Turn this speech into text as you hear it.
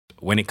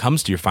When it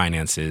comes to your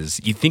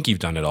finances, you think you've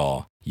done it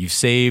all. You've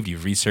saved,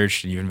 you've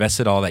researched, and you've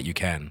invested all that you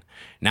can.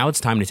 Now it's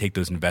time to take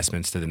those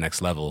investments to the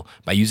next level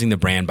by using the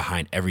brand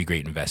behind every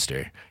great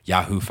investor,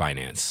 Yahoo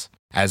Finance.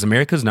 As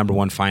America's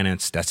 #1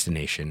 finance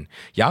destination,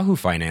 Yahoo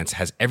Finance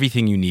has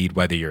everything you need,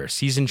 whether you're a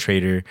seasoned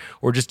trader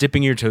or just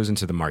dipping your toes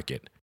into the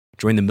market.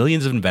 Join the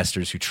millions of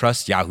investors who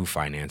trust Yahoo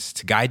Finance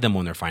to guide them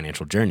on their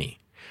financial journey.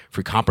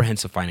 For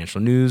comprehensive financial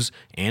news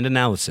and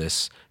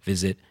analysis,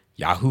 visit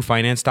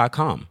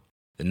yahoofinance.com,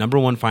 the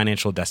 #1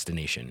 financial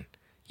destination,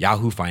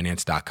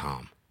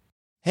 yahoofinance.com.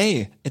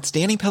 Hey, it's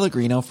Danny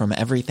Pellegrino from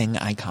Everything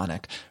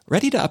Iconic.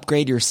 Ready to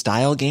upgrade your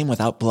style game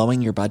without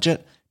blowing your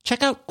budget?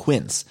 Check out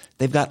Quince.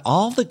 They've got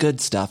all the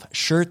good stuff,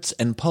 shirts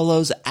and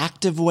polos,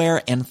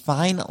 activewear, and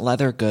fine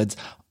leather goods,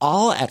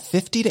 all at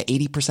 50 to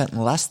 80%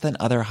 less than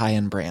other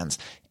high-end brands.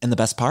 And the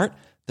best part?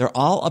 They're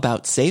all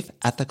about safe,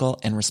 ethical,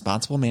 and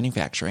responsible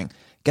manufacturing.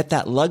 Get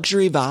that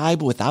luxury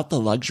vibe without the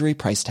luxury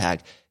price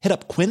tag. Hit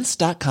up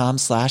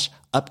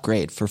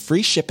quince.com/upgrade for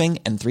free shipping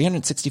and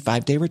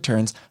 365-day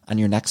returns on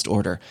your next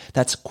order.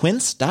 That's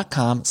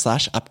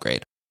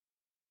quince.com/upgrade.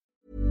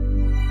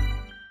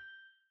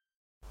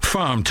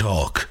 Farm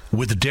Talk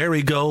with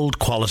Dairygold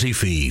Quality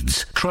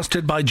Feeds.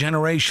 Trusted by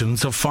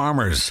generations of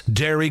farmers.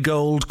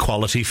 Dairygold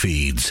Quality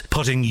Feeds.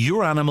 Putting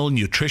your animal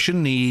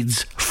nutrition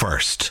needs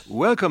first.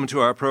 Welcome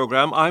to our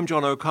programme. I'm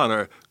John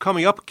O'Connor.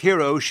 Coming up,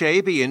 Ciara O'Shea,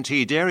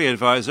 B&T Dairy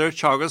Advisor,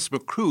 Teagasc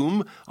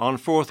Macroom on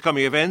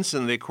forthcoming events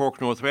in the Cork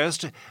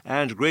Northwest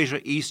and Greater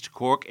East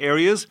Cork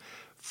areas.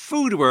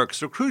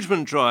 Foodworks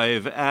recruitment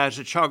drive at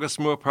Teagasc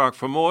Moor Park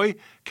Fermoy.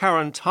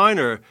 Karen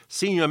Tyner,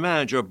 Senior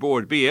Manager,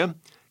 Board BIA.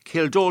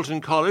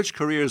 Kildalton College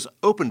Careers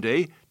Open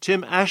Day.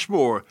 Tim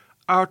Ashmore,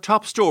 our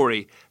top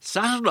story,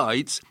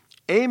 satellites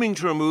aiming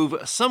to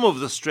remove some of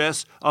the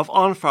stress of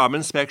on-farm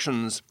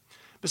inspections.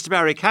 Mr.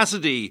 Barry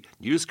Cassidy,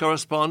 news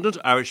correspondent,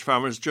 Irish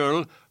Farmers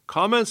Journal,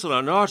 comments on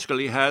an article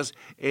he has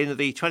in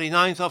the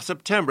 29th of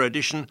September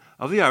edition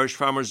of the Irish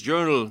Farmers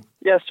Journal.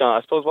 Yes, John,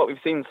 I suppose what we've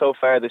seen so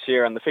far this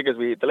year and the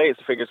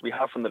latest figures we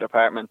have from the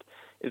department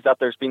is that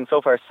there's been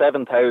so far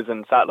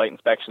 7,000 satellite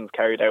inspections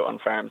carried out on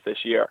farms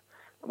this year.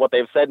 What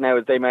they've said now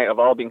is they might have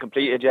all been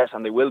completed yet,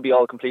 and they will be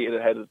all completed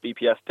ahead of the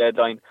BPS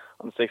deadline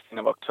on the 16th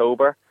of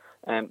October.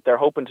 They're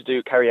hoping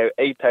to carry out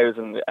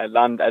 8,000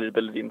 land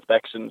eligibility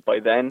inspections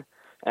by then.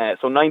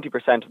 So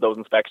 90% of those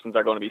inspections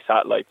are going to be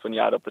satellites when you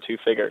add up the two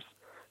figures.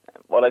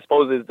 What I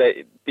suppose is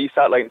that these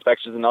satellite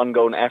inspections is an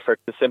ongoing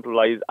effort to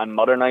simplify and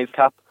modernise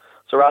CAP.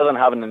 So rather than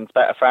having a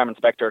farm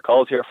inspector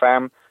call to your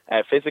farm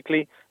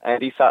physically,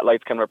 these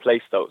satellites can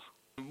replace those.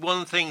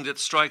 One thing that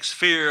strikes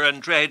fear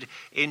and dread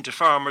into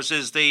farmers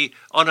is the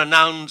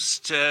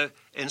unannounced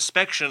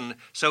inspection.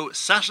 So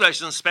satellite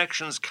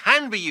inspections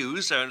can be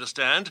used, I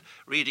understand,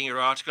 reading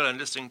your article and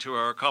listening to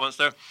our comments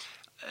there.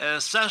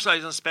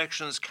 Satellite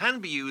inspections can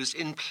be used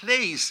in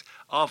place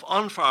of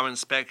on-farm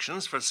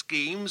inspections for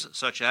schemes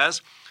such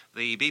as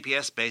the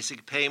BPS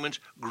basic payment,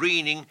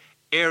 greening,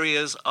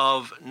 areas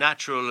of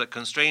natural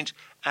constraint,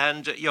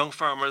 and young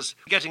farmers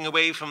getting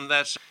away from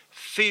that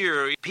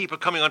fear, people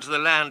coming onto the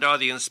land, are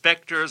the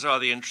inspectors, are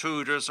the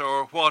intruders,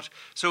 or what?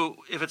 So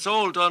if it's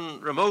all done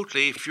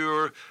remotely, if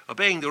you're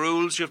obeying the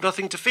rules, you have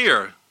nothing to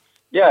fear.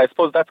 Yeah, I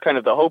suppose that's kind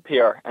of the hope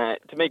here,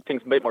 to make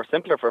things a bit more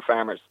simpler for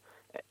farmers.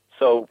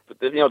 So,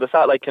 the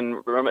satellite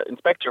can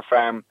inspect your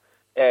farm,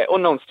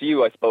 unknowns to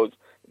you, I suppose,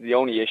 is the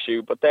only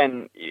issue. But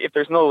then, if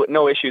there's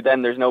no issue,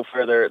 then there's no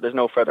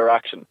further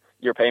action.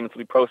 Your payments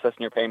will be processed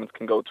and your payments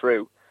can go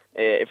through.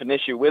 If an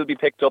issue will be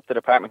picked up, the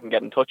department can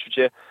get in touch with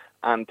you,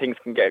 and things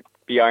can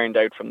be ironed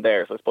out from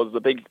there. So I suppose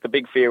the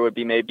big fear would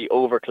be maybe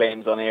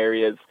overclaims on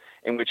areas,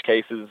 in which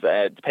cases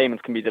the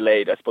payments can be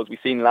delayed. I suppose we've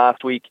seen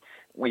last week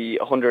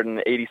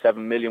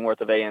 187 million worth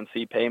of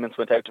ANC payments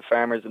went out to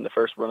farmers in the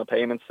first run of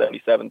payments.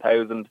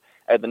 77,000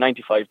 out of the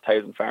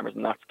 95,000 farmers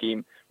in that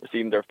scheme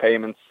receiving their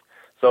payments.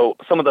 So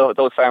some of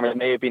those farmers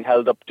may have been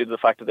held up due to the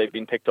fact that they've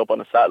been picked up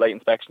on a satellite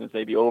inspection as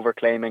maybe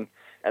overclaiming.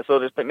 So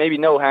there's maybe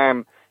no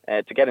harm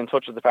to get in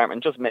touch with the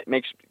department and just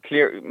make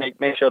sure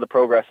the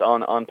progress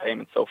on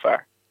payments so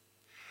far.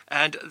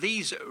 And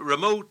these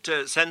remote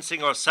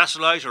sensing or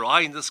satellite or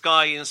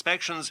eye-in-the-sky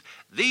inspections,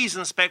 these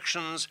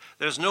inspections,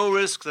 there's no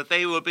risk that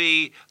they will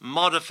be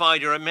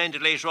modified or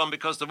amended later on,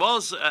 because there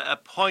was a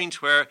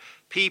point where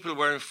people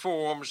were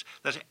informed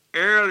that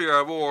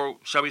earlier, more,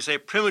 shall we say,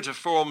 primitive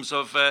forms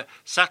of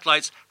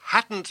satellites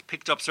hadn't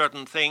picked up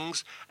certain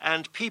things,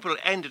 and people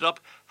ended up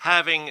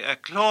having a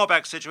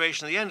clawback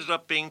situation. They ended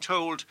up being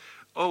told,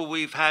 oh,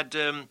 we've had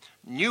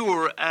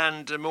newer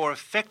and more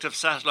effective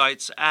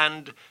satellites,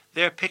 and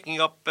they're picking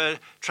up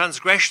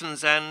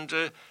transgressions,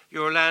 and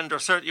your land, or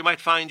certainly you might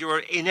find you're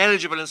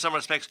ineligible in some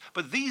respects.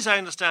 But these, I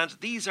understand,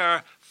 these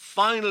are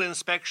final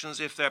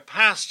inspections. If they're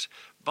passed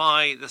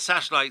by the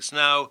satellites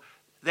now,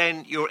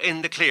 then you're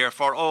in the clear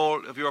for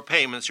all of your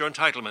payments, your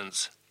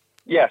entitlements.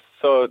 Yes,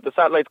 so the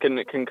satellites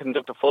can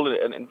conduct a full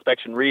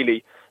inspection,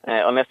 really,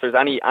 unless there's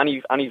any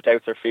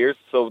doubts or fears.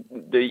 So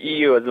the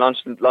EU has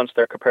launched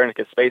their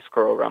Copernicus space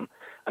program,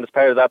 and as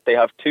part of that, they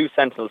have two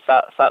Sentinel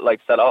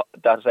satellites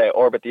that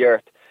orbit the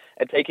Earth.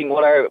 taking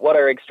what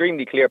are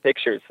extremely clear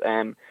pictures.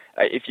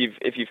 If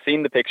you've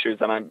seen the pictures,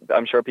 and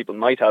I'm sure people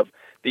might have,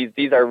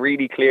 these are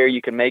really clear.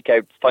 You can make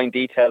out fine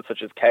details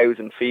such as cows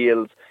and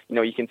fields.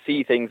 You can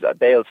see things,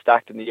 bales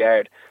stacked in the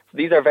yard. So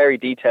these are very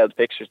detailed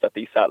pictures that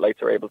these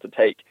satellites are able to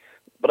take.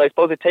 But I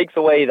suppose it takes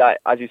away that,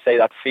 as you say,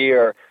 that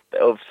fear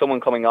of someone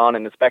coming on,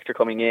 an inspector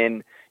coming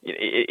in.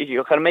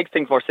 It kind of makes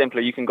things more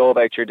simpler. You can go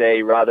about your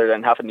day rather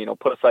than having,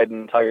 put aside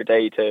an entire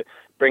day to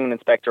bring an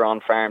inspector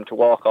on farm to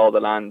walk all the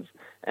lands.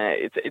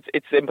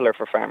 It's simpler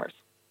for farmers.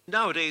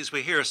 Nowadays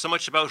we hear so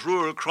much about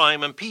rural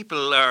crime, and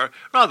people are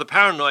rather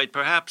paranoid,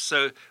 perhaps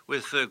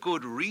with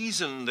good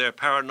reason. They're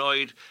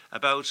paranoid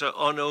about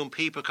unknown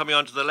people coming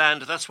onto the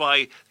land. That's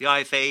why the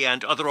IFA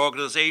and other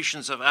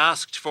organisations have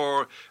asked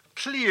for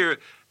clear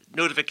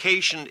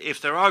notification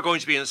if there are going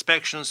to be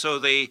inspections, so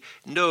they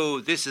know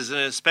this is an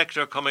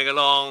inspector coming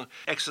along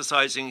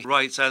exercising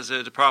rights as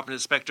a department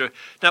inspector.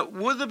 Now,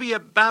 would there be a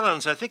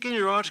balance? I think in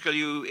your article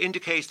you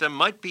indicate there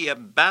might be a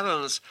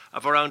balance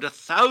of around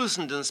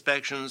 1,000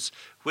 inspections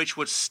which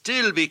would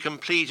still be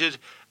completed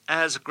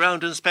as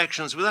ground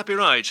inspections. Would that be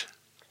right?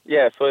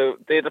 Yeah, so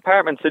the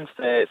department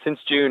since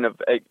June of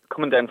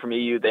coming down from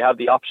EU, they have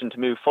the option to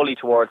move fully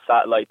towards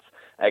satellites.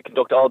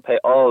 Conduct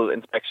all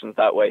inspections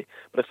that way.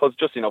 But I suppose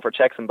just for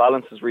checks and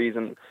balances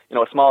reason, a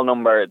small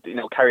number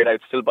carried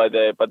out still by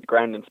the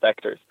ground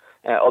inspectors.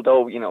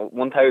 Although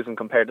 1,000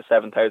 compared to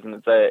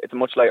 7,000, it's a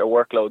much lighter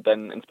workload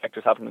than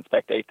inspectors having to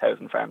inspect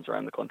 8,000 farms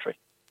around the country.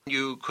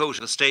 You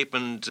quote a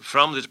statement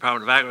from the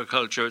Department of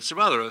Agriculture. It's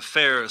rather a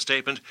fair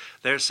statement.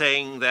 They're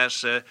saying that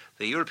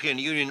the European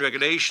Union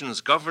regulations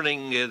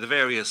governing the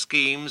various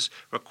schemes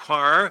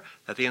require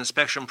that the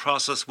inspection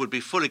process would be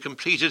fully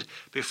completed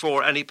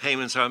before any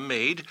payments are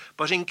made.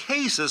 But in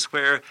cases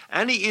where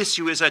any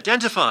issue is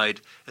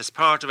identified as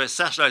part of a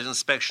satellite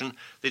inspection,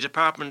 the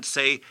department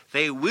say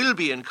they will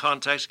be in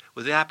contact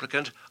with the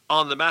applicant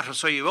on the matter.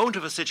 So you won't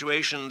have a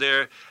situation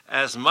there,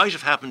 as might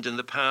have happened in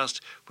the past,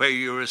 where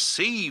you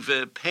receive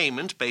a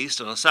payment based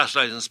on a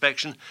satellite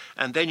inspection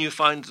and then you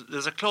find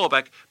there's a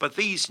clawback. But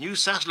these new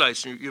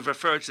satellites, you've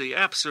referred to the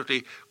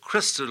absolutely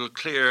crystal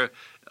clear,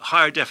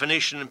 higher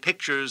definition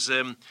pictures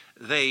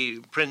they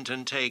print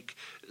and take.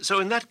 So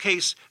in that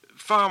case,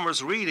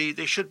 farmers really,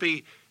 they should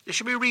be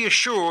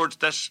reassured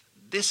that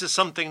this is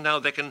something now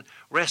they can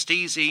rest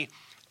easy,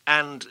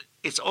 and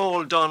it's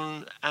all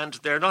done, and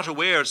they're not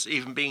aware it's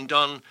even being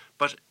done.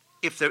 But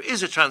if there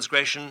is a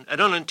transgression,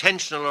 an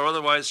unintentional or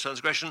otherwise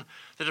transgression,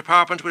 the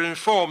department will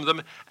inform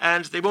them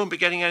and they won't be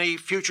getting any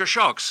future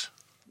shocks.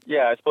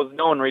 Yeah, I suppose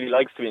no one really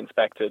likes to be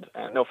inspected.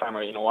 No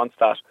farmer, wants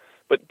that.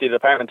 But the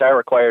department are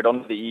required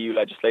under the EU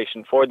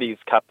legislation for these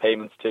cap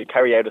payments to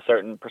carry out a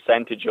certain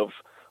percentage of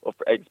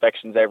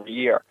inspections every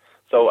year.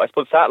 So I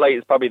suppose satellite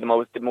is probably the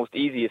most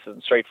easiest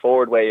and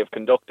straightforward way of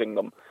conducting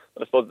them.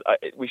 But I suppose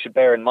we should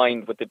bear in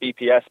mind with the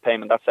BPS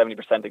payment, that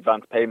 70%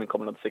 advance payment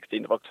coming on the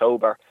 16th of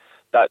October,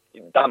 that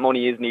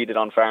money is needed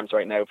on farms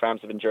right now.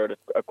 Farms have endured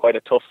quite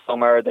a tough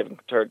summer. They've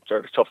endured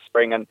a tough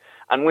spring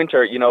and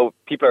winter.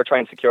 People are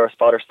trying to secure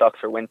fodder stocks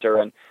for winter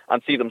and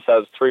see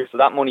themselves through. So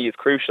that money is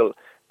crucial.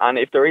 And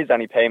if there is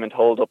any payment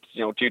hold-ups,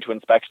 due to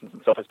inspections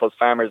and stuff, I suppose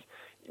farmers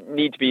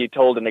need to be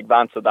told in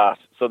advance of that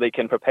so they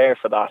can prepare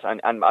for that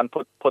and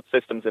put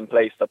systems in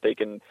place that they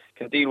can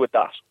deal with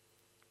that.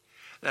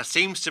 That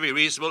seems to be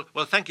reasonable.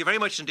 Well, thank you very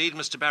much indeed,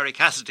 Mr. Barry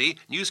Cassidy,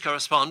 news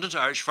correspondent,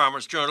 Irish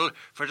Farmers Journal,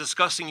 for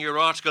discussing your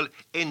article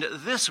in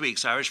this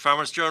week's Irish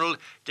Farmers Journal,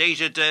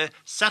 dated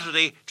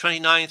Saturday,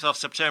 29th of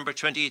September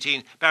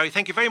 2018. Barry,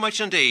 thank you very much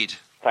indeed.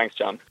 Thanks,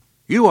 John.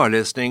 You are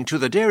listening to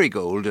the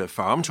Dairygold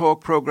Farm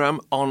Talk programme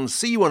on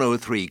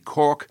C103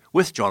 Cork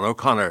with John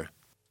O'Connor.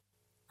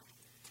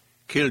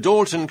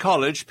 Kildalton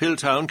College,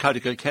 Piltown,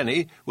 County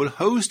Kilkenny, will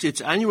host its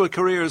annual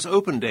Careers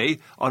Open Day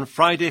on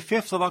Friday,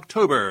 5th of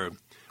October,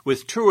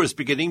 with tours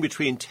beginning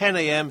between 10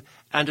 a.m.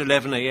 and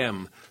 11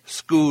 a.m.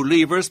 School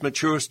leavers,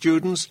 mature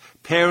students,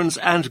 parents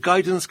and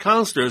guidance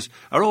counsellors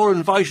are all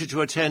invited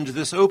to attend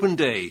this open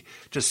day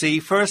to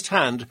see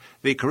firsthand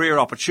the career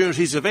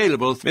opportunities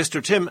available.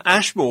 Mr. Tim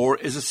Ashmore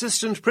is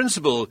Assistant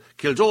Principal,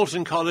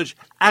 Kildalton College,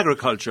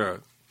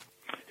 Agriculture.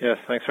 Yes,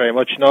 thanks very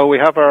much. No, we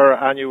have our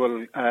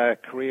annual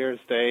Careers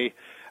Day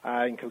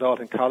in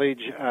Kildalton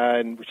College,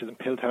 which is in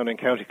Piltown in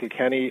County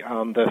Kilkenny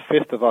on the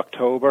 5th of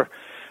October.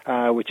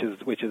 Which is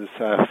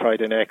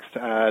Friday next.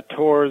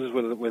 Tours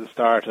will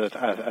start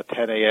at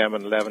 10 a.m.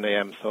 and 11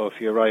 a.m. So if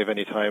you arrive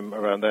any time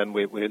around then,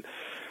 we'll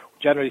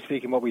generally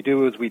speaking, what we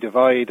do is we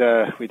divide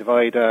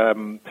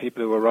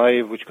people who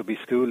arrive, which could be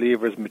school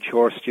leavers,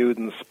 mature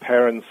students,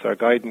 parents, or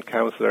guidance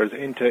counsellors,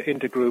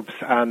 into groups,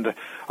 and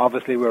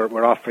obviously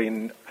we're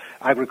offering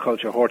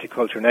agriculture,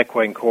 horticulture and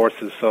equine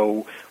courses,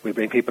 so we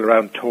bring people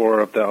around tour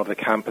of the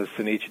campus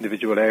in each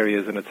individual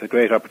areas, and it's a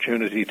great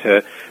opportunity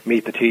to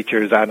meet the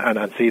teachers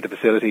and see the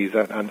facilities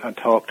and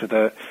talk to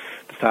the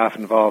staff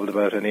involved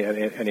about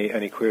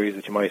any queries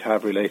that you might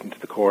have relating to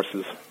the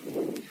courses.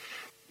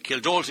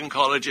 Kildalton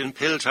College in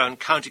Piltown,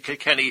 County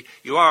Kilkenny,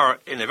 you are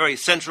in a very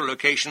central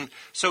location,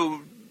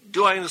 so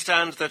do I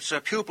understand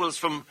that pupils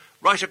from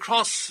right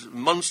across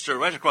Munster,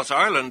 right across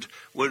Ireland,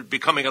 would be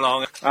coming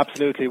along.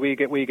 Absolutely, we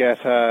get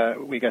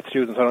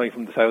students not only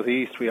from the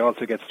southeast, we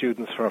also get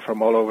students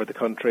from all over the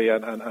country,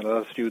 and a lot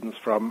of students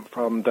from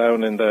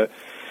down in the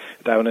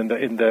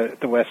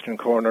western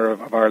corner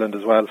of Ireland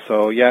as well.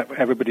 So yeah,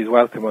 everybody's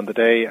welcome on the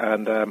day,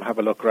 and have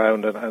a look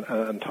around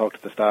and talk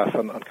to the staff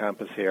on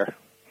campus here.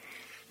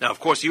 Now, of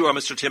course, you are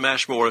Mr. Tim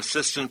Ashmore,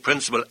 Assistant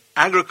Principal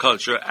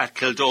Agriculture at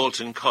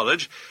Kildalton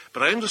College,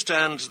 but I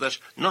understand that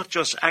not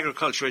just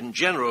agriculture in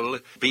general,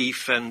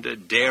 beef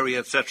and dairy,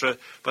 etc.,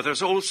 but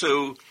there's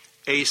also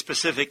a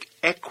specific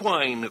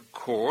equine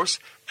course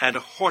and a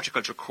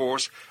horticulture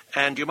course,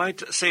 and you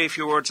might say a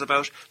few words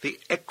about the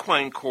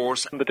equine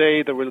course. On the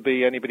day, there will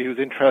be anybody who's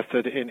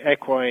interested in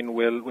equine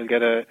will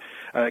get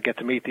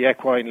to meet the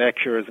equine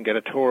lecturers and get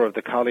a tour of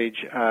the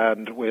college,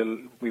 and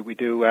we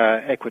do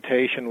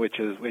equitation, which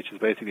is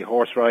basically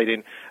horse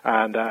riding,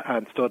 and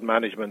stud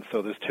management.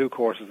 So there's 2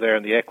 courses there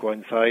on the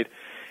equine side.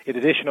 In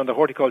addition, on the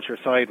horticulture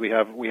side, we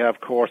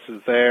have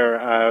courses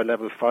there,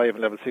 level 5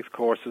 and level 6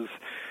 courses.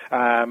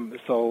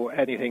 So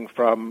anything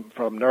from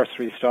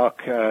nursery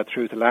stock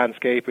through to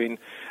landscaping,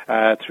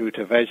 through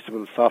to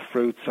vegetables, soft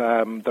fruits,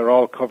 they're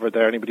all covered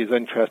there. Anybody who's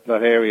interested in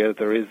that area,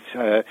 there is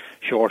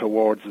short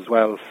awards as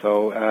well.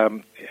 So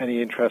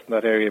any interest in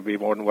that area would be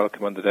more than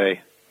welcome on the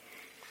day.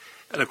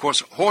 And of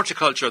course,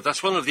 horticulture,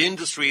 that's one of the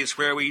industries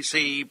where we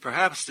see,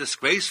 perhaps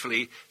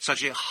disgracefully,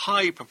 such a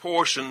high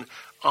proportion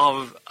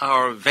of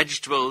our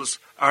vegetables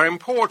are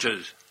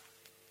imported.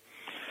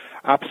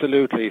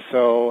 Absolutely.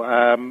 So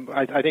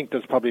I think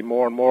there's probably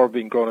more and more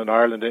being grown in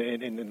Ireland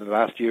in the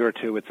last year or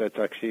two. It's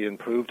actually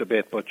improved a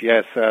bit. But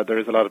yes, there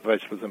is a lot of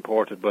vegetables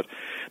imported. But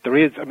there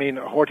is,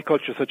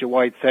 horticulture is such a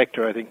wide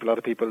sector. I think a lot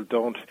of people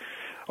don't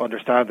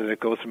understand that it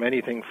goes from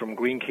anything from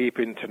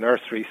greenkeeping to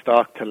nursery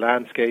stock to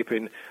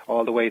landscaping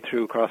all the way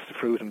through across the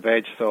fruit and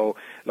veg. So,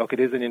 look, it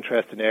is an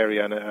interesting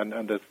area,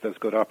 and there's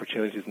good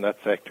opportunities in that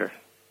sector.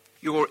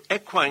 Your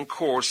equine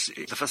course,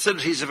 the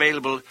facilities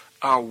available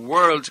are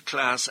world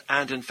class,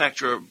 and in fact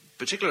you're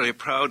particularly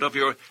proud of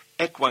your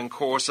equine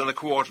course and the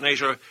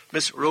coordinator,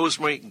 Miss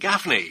Rosemary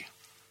Gaffney.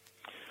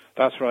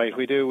 That's right,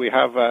 we do. We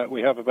have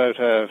about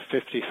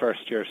 50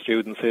 first-year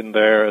students in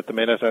there at the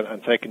minute,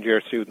 and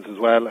second-year students as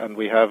well, and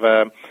we have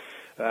a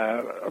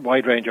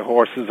wide range of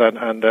horses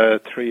and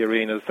 3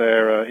 arenas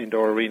there,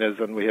 indoor arenas,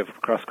 and we have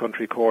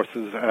cross-country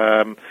courses.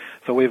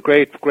 So we have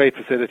great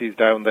facilities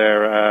down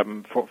there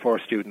for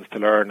students to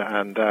learn,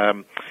 and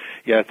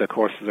the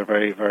courses are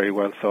very, very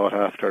well sought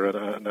after,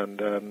 and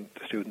the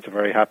students are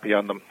very happy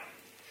on them.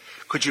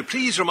 Could you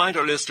please remind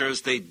our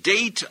listeners the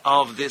date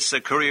of this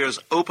Careers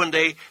Open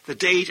Day, the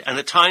date and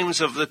the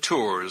times of the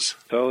tours?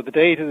 So the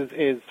date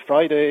is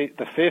Friday,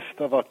 the 5th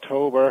of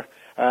October,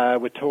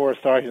 with tours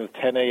starting at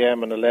 10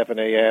 a.m. and 11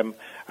 a.m.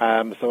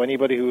 So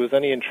anybody who has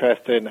any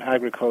interest in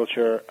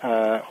agriculture,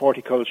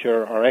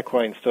 horticulture or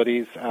equine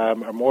studies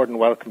are more than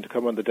welcome to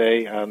come on the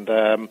day, and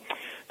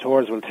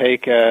tours will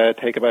take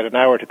about an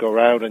hour to go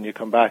around, and you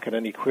come back, and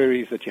any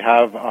queries that you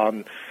have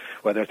on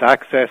whether it's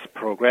access,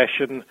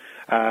 progression,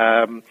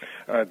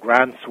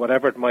 grants,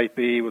 whatever it might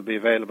be, will be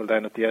available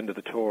then at the end of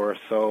the tour.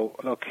 So,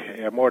 look,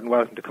 you're more than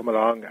welcome to come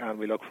along, and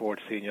we look forward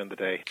to seeing you on the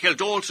day.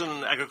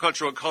 Kildalton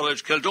Agricultural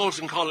College,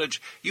 Kildalton College,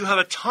 you have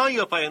a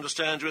tie-up, I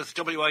understand, with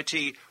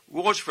WIT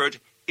Waterford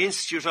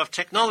Institute of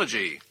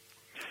Technology.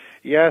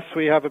 Yes,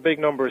 we have a big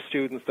number of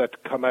students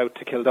that come out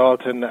to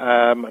Kildalton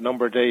a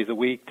number of days a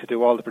week to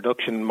do all the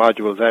production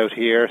modules out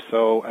here.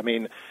 So,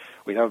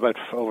 we have about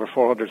over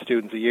 400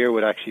 students a year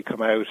would actually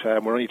come out.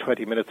 We're only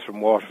 20 minutes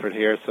from Waterford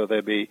here, so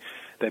they'd be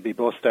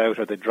bussed out,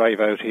 or they'd drive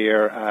out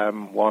here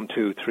 1,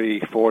 2, 3,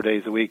 4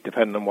 days a week,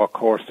 depending on what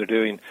course they're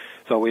doing.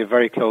 So we have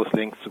very close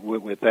links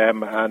with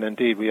them, and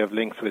indeed we have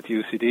links with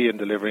UCD in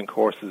delivering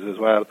courses as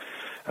well.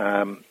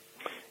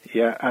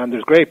 And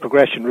there's great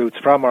progression routes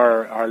from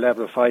our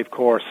level 5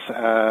 course,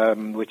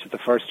 which is the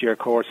first year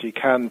course.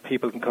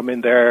 People can come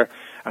in there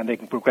and they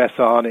can progress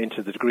on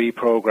into the degree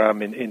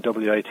program in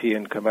WIT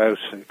and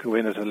go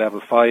in at a level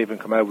 5 and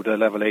come out with a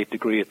level 8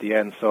 degree at the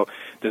end. So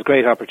there's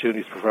great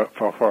opportunities for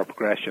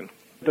progression.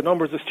 The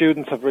numbers of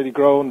students have really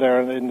grown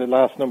there in the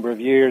last number of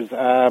years.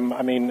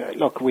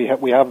 Look, we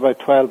have about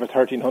 12 or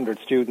 1,300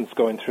 students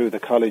going through the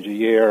college a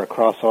year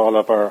across all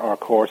of our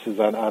courses,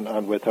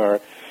 and with our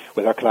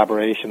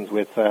collaborations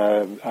with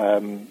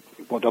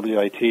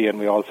WIT, and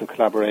we also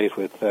collaborate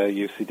with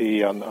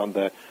UCD on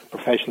the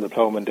professional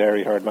diploma in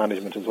dairy herd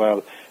management as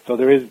well. So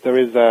there's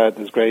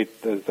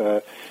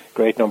a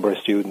great number of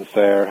students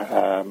there,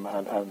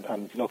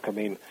 and look,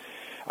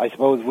 I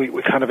suppose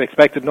we kind of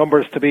expected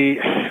numbers to be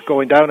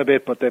going down a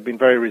bit, but they've been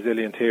very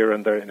resilient here,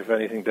 and if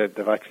anything,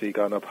 they've actually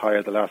gone up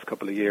higher the last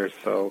couple of years.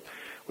 So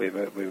we've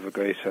a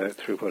great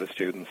throughput of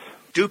students.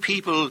 Do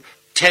people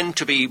tend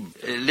to be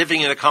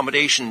living in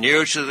accommodation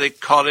near to the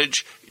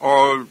college,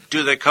 or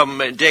do they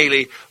come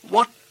daily?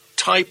 What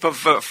type of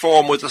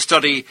form would the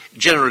study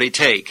generally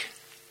take?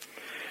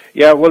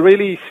 Yeah, well,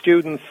 really,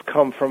 students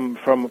come from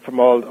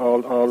all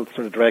sort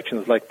of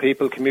directions. Like,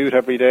 people commute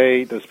every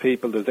day. There's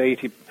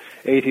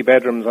 80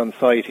 bedrooms on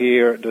site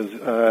here.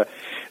 There's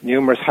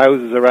numerous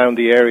houses around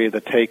the area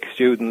that take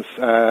students.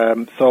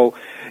 So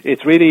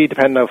it's really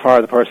depending how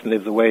far the person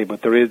lives away,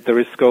 but there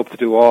is scope to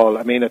do all.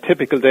 I mean, a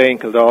typical day in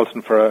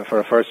Kildalton for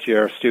a first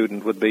year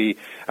student would be,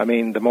 I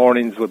mean, the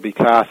mornings would be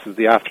classes,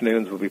 the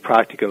afternoons would be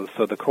practical.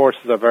 So the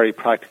courses are very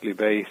practically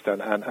based,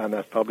 and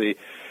that's probably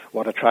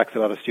what attracts a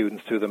lot of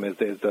students to them is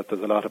that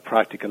there's a lot of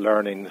practical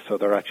learning. So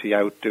they're actually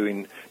out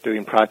doing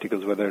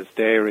practicals, whether it's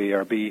dairy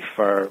or beef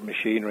or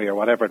machinery or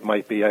whatever it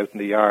might be out in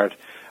the yard.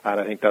 And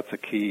I think that's a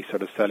key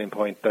sort of selling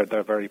point.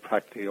 They're very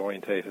practically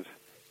orientated.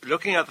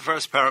 Looking at the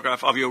first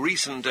paragraph of your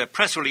recent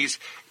press release,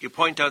 you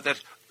point out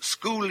that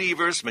school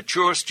leavers,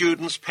 mature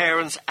students,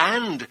 parents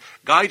and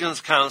guidance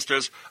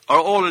counsellors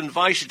are all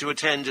invited to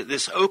attend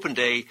this open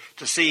day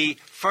to see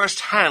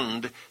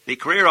first-hand the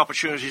career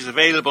opportunities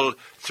available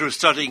through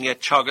studying at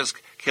Teagasc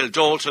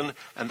Kildalton,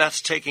 and that's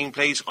taking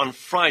place on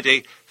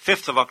Friday,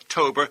 5th of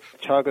October.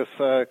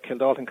 Teagasc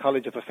Kildalton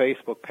College have a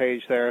Facebook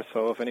page there,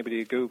 so if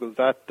anybody Googles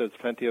that, there's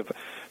plenty of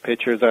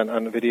pictures and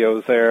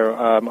videos there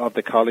of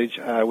the college.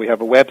 We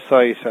have a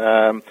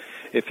website.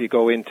 If you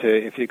go into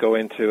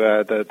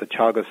the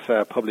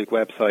Teagasc public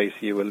website,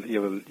 you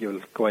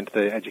will go into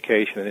the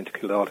education and into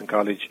Kildalton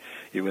College.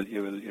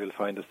 You'll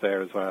find us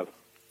there as well.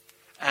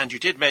 And you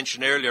did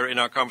mention earlier in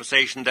our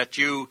conversation that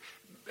you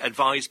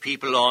advise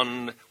people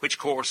on which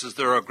courses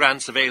there are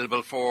grants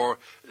available for.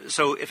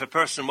 So if a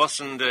person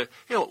wasn't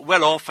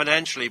well off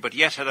financially but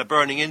yet had a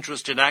burning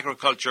interest in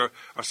agriculture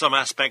or some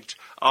aspect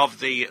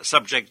of the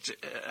subject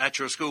at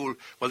your school,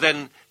 well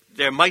then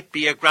there might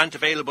be a grant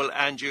available,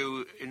 and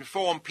you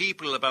inform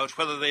people about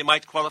whether they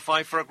might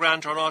qualify for a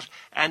grant or not,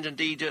 and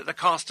indeed the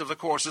cost of the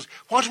courses.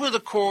 What will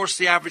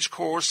the average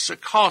course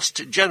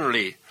cost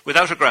generally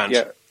without a grant?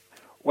 Yeah.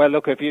 Well,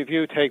 look, if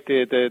you take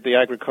the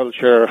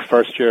agriculture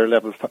first year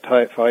level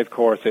 5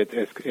 course, it's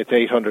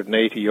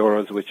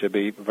 €880, which would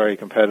be very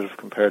competitive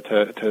compared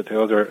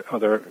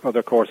to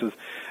other courses.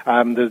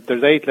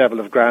 There's 8 level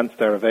of grants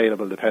that are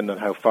available depending on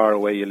how far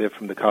away you live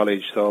from the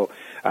college. So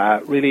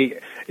really,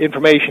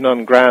 information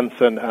on grants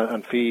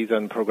and fees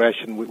and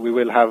progression we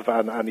will have,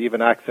 and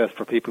even access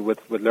for people with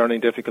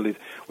learning difficulties.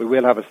 We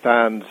will have a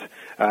stand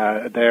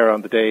there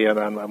on the day,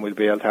 and we'll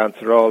be able to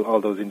answer all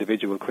those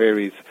individual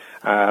queries.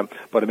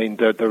 But I mean,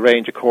 the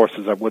range of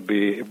courses would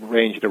be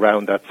ranged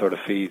around that sort of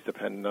fees,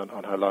 depending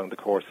on how long the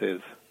course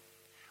is.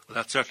 Well,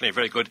 that's certainly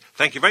very good.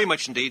 Thank you very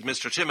much indeed,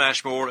 Mr. Tim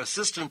Ashmore,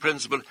 Assistant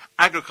Principal,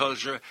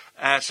 Agriculture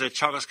at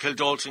Teagasc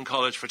Kildalton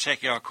College, for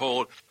taking our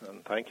call.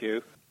 And thank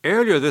you.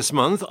 Earlier this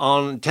month,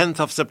 on 10th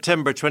of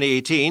September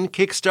 2018,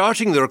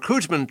 kick-starting the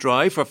recruitment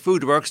drive for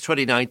Foodworks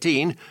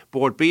 2019,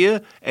 Bord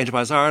Bia,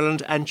 Enterprise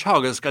Ireland and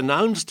Teagasc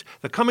announced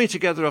the coming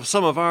together of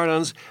some of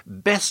Ireland's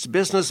best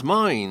business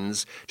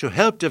minds to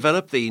help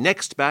develop the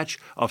next batch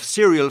of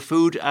cereal,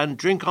 food and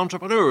drink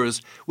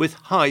entrepreneurs with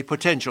high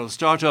potential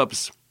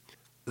startups.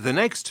 The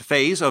next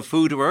phase of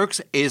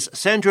Foodworks is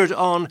centred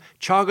on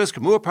Teagasc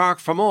Moorpark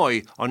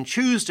Fermoy on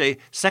Tuesday,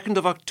 2nd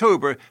of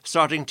October,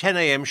 starting 10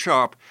 a.m.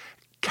 sharp.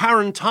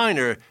 Karen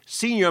Tyner,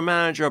 Senior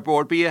Manager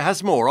Bord Bia,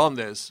 has more on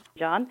this.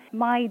 John,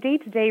 my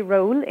day-to-day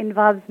role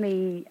involves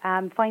me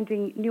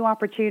finding new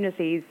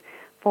opportunities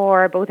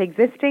for both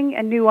existing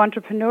and new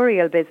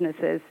entrepreneurial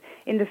businesses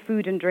in the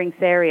food and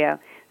drinks area.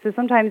 So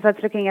sometimes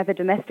that's looking at the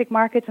domestic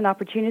markets and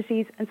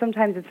opportunities, and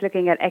sometimes it's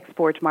looking at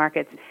export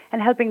markets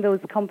and helping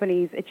those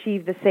companies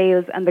achieve the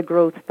sales and the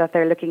growth that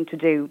they're looking to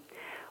do.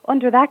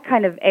 Under that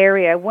kind of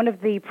area, one of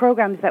the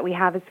programs that we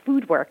have is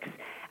Foodworks.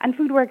 And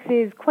Foodworks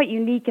is quite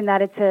unique in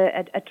that it's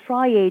a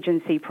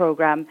tri-agency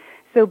program.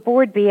 So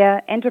Bord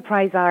Bia,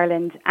 Enterprise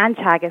Ireland and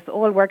Teagasc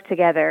all work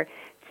together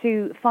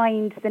to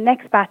find the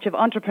next batch of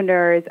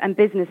entrepreneurs and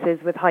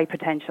businesses with high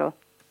potential.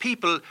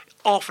 People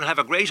often have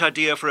a great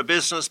idea for a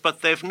business,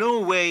 but they've no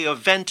way of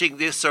venting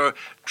this or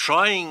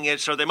trying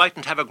it, or they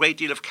mightn't have a great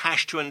deal of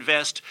cash to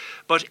invest.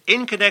 But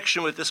in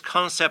connection with this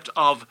concept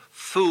of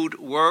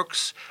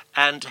Foodworks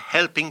and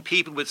helping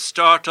people with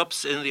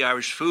startups in the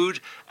Irish food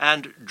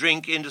and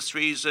drink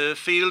industries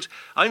field,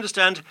 I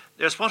understand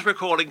there's what we're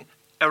calling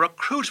a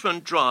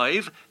recruitment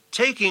drive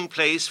taking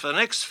place for the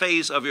next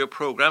phase of your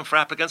programme for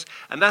applicants,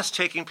 and that's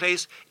taking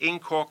place in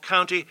Cork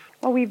County.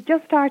 Well, we've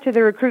just started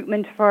the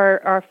recruitment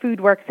for our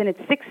Foodworks in its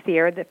 6th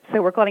year,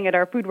 so we're calling it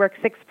our Foodworks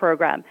 6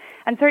 programme.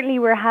 And certainly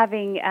we're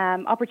having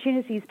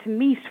opportunities to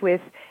meet with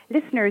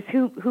listeners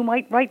who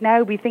might right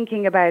now be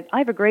thinking about, I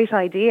have a great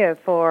idea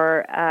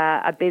for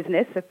a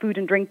business, a food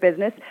and drink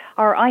business,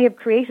 or I have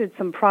created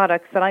some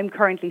products that I'm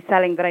currently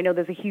selling that I know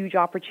there's a huge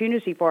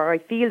opportunity for, or I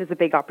feel there's a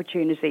big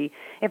opportunity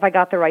if I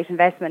got the right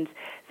investment.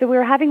 So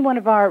we're having one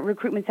of our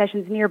recruitment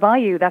sessions nearby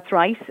you, that's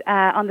right,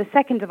 on the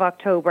 2nd of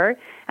October,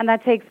 and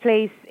that takes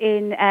place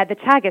in the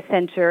Teagasc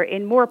Centre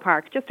in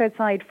Moorpark, just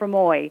outside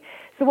Fermoy.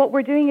 So what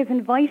we're doing is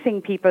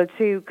inviting people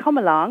to come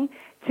along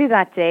to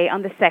that day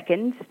on the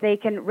 2nd. They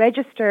can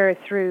register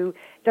through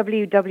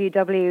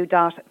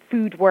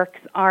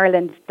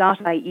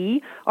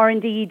www.foodworksireland.ie or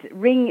indeed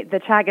ring the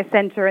Teagasc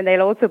Centre and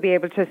they'll also be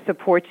able to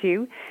support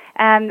you.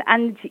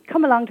 And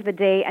come along to the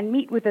day and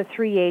meet with the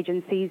 3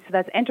 agencies, so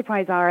that's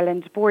Enterprise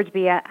Ireland, Bord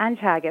Bia and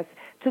Teagasc,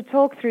 to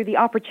talk through the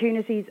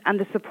opportunities and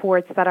the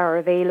supports that are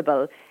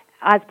available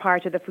as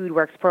part of the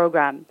FoodWorks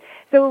program.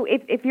 So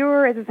if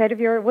you're, as I said, if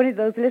you're one of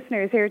those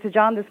listeners here to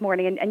John this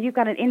morning and you've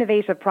got an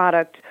innovative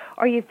product,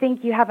 or you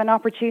think you have an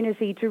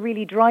opportunity to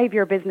really drive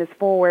your business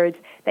forward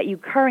that you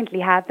currently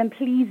have, then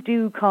please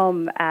do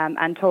come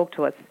and talk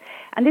to us.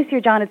 And this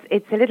year, John,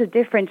 it's a little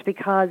different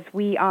because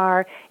we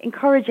are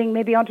encouraging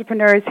maybe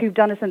entrepreneurs who've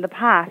done it in the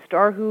past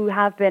or who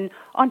have been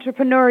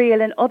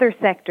entrepreneurial in other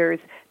sectors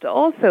to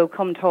also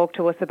come talk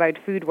to us about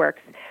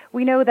FoodWorks.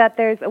 We know that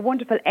there's a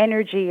wonderful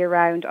energy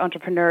around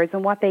entrepreneurs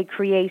and what they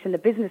create and the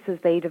businesses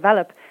they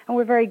develop, and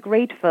we're very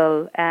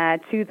grateful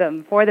to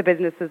them for the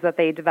businesses that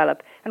they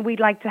develop, and we'd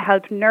like to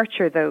help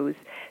nurture those.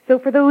 So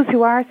for those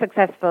who are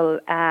successful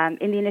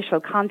in the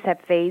initial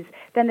concept phase,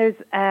 then there's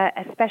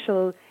a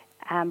special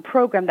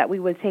program that we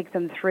will take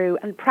them through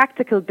and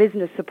practical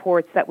business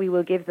supports that we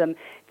will give them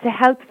to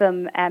help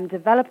them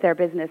develop their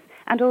business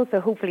and also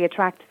hopefully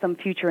attract some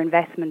future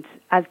investment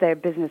as their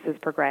businesses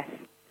progress.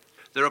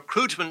 The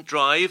recruitment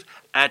drive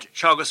at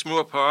Teagasc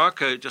Moor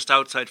Park, just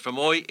outside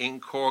Fermoy in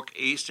Cork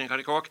East, in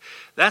County Cork,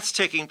 that's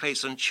taking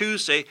place on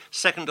Tuesday,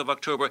 2nd of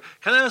October.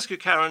 Can I ask you,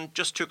 Karen,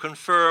 just to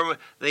confirm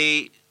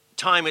the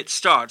time it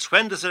starts?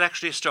 When does it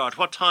actually start?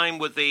 What time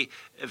would the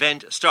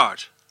event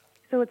start?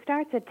 So it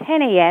starts at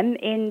 10 a.m.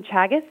 in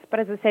Teagasc, but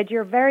as I said,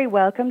 you're very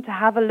welcome to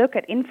have a look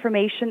at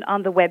information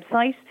on the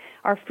website,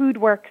 our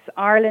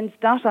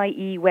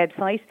foodworksireland.ie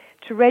website,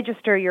 to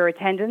register your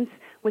attendance.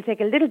 We'll take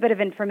a little bit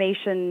of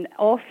information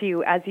off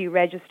you as you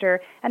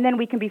register, and then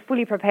we can be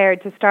fully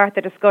prepared to start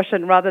the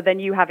discussion rather than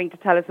you having to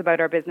tell us about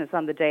our business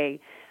on the day.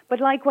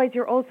 But likewise,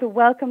 you're also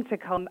welcome to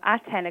come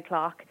at 10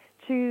 o'clock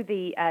to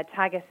the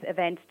Teagasc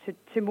event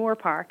to Moor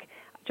Park,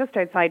 just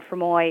outside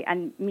Fermoy,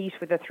 and meet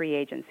with the three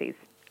agencies.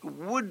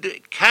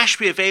 Would cash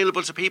be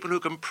available to people who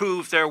can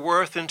prove their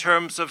worth in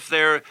terms of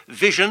their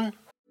vision?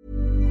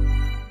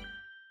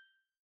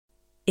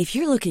 If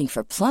you're looking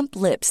for plump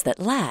lips that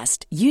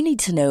last, you need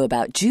to know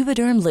about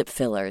Juvederm lip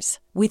fillers.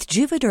 With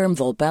Juvederm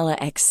Volbella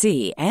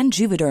XC and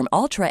Juvederm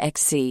Ultra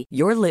XC,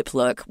 your lip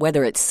look,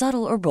 whether it's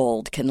subtle or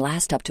bold, can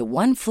last up to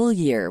 1 full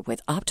year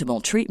with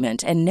optimal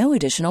treatment and no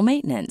additional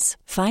maintenance.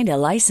 Find a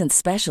licensed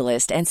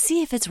specialist and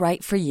see if it's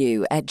right for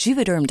you at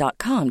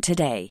Juvederm.com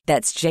today.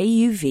 That's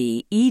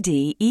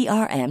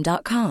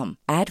JUVEDERM.com.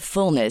 Add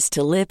fullness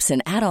to lips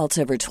in adults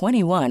over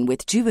 21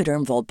 with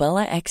Juvederm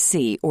Volbella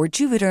XC or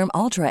Juvederm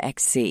Ultra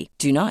XC.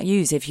 Do not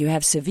use if you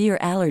have severe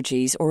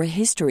allergies or a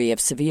history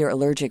of severe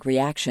allergic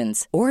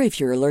reactions, or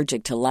if you're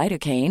allergic to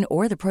lidocaine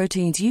or the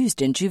proteins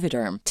used in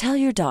Juvederm. Tell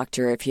your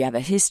doctor if you have a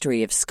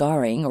history of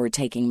scarring or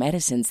taking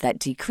medicines that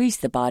decrease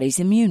the body's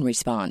immune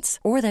response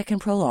or that can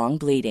prolong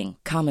bleeding.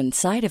 Common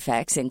side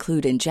effects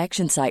include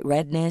injection site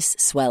redness,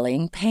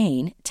 swelling,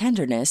 pain,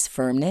 tenderness,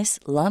 firmness,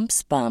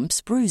 lumps, bumps,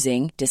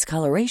 bruising,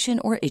 discoloration,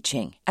 or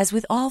itching. As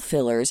with all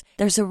fillers,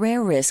 there's a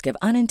rare risk of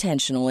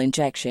unintentional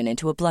injection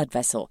into a blood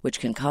vessel, which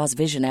can cause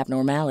vision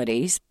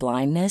abnormalities,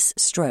 blindness,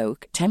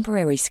 stroke,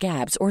 temporary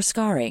scabs, or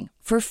scarring.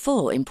 For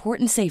full,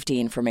 important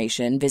safety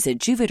information, visit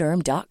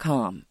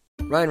Juvederm.com.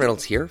 Ryan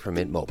Reynolds here from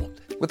Mint Mobile.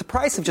 With the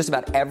price of just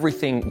about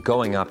everything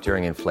going up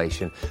during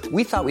inflation,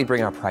 we thought we'd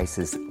bring our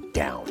prices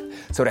down.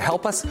 So to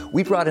help us,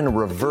 we brought in a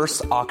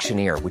reverse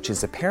auctioneer, which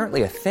is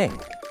apparently a thing.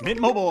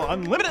 Mint Mobile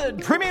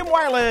Unlimited Premium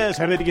Wireless.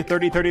 How to get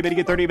 30, 30, bit to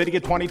get 30, bit to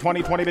get 20,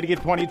 20, 20, bit to get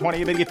 20,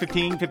 20, bit to get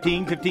 15,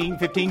 15, 15,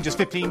 15, just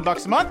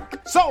 $15 a month?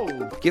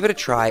 Sold! Give it a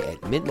try at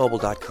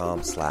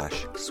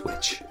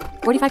mintmobile.com/switch.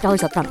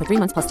 $45 up front for 3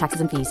 months plus taxes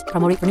and fees.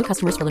 Promo rate for new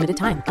customers for limited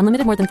time.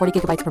 Unlimited more than 40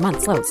 gigabytes per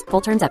month. Slows full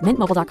terms at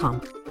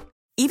mintmobile.com.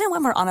 Even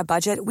when we're on a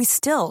budget, we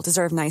still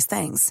deserve nice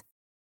things.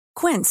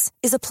 Quince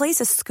is a place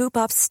to scoop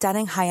up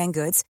stunning high-end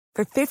goods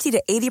for 50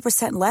 to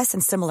 80% less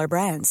than similar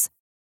brands.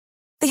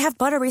 They have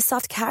buttery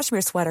soft cashmere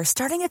sweaters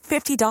starting at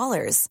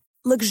 $50,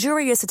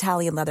 luxurious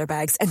Italian leather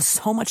bags, and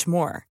so much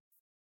more.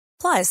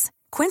 Plus,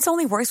 Quince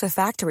only works with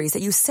factories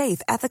that use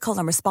safe, ethical,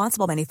 and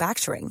responsible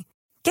manufacturing.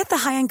 Get the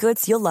high-end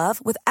goods you'll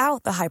love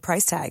without the high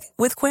price tag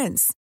with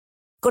Quince.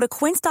 Go to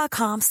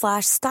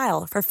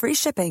quince.com/style for free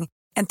shipping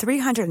and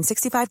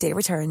 365-day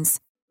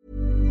returns.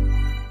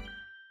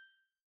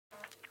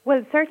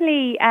 Well,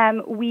 certainly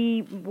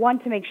we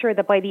want to make sure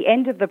that by the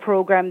end of the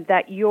program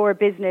that your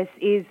business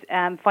is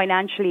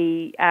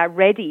financially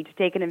ready to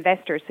take an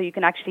investor, so you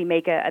can actually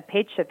make a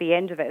pitch at the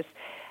end of it.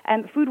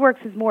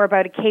 FoodWorks is more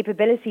about a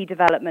capability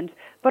development,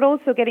 but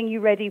also getting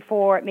you ready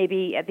for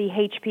maybe the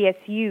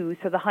HPSU,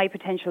 so the High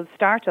Potential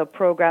Startup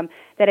program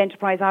that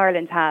Enterprise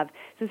Ireland have.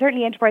 So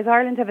certainly Enterprise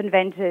Ireland have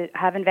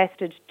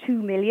invested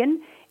 $2 million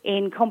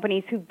in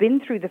companies who've been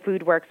through the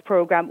FoodWorks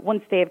program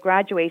once they have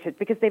graduated,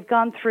 because they've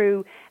gone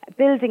through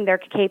building their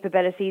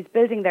capabilities,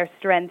 building their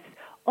strengths,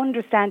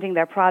 understanding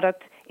their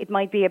product. It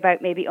might be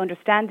about maybe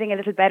understanding a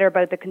little better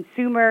about the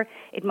consumer.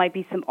 It might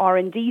be some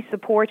R&D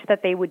support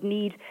that they would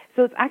need.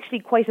 So it's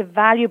actually quite a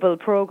valuable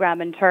program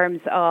in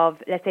terms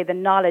of, let's say, the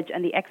knowledge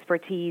and the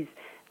expertise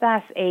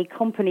that a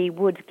company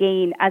would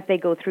gain as they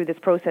go through this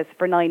process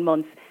for 9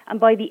 months. And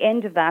by the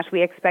end of that,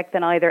 we expect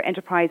then either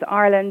Enterprise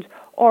Ireland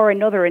or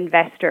another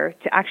investor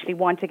to actually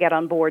want to get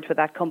on board with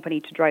that company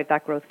to drive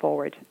that growth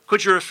forward.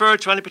 Could you refer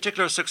to any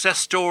particular success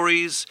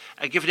stories,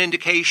 give an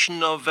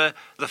indication of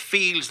the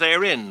fields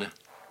they're in?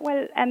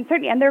 Well,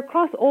 certainly, and they're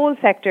across all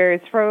sectors,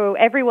 for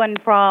everyone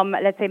from,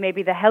 let's say,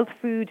 maybe the health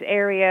food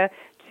area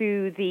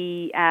to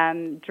the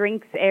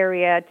drinks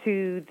area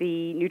to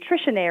the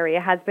nutrition area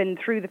has been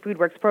through the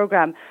FoodWorks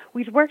programme.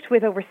 We've worked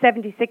with over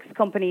 76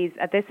 companies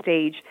at this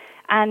stage,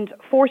 and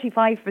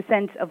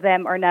 45% of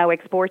them are now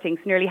exporting.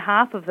 So nearly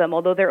half of them,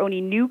 although they're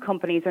only new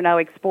companies, are now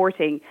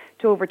exporting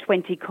to over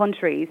 20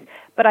 countries.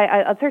 But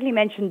I'll certainly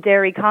mention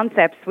Dairy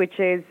Concepts, which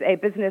is a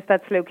business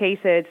that's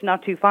located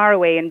not too far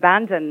away in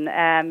Bandon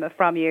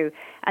from you.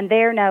 And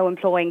they're now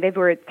employing, they've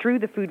worked through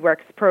the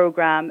FoodWorks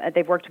programme.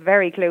 They've worked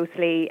very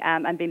closely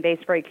and been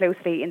based very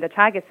closely in the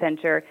Tagus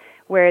Centre,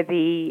 where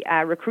the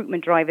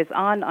recruitment drive is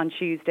on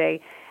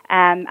Tuesday.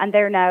 And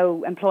they're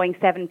now employing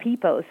 7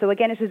 people. So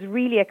again, it has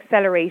really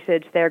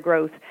accelerated their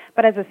growth.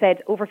 But as I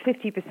said, over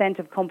 50%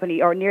 of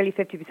companies, or nearly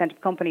 50% of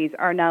companies,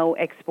 are now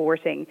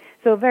exporting.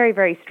 So very,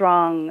 very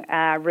strong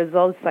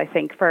results, I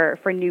think,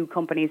 for new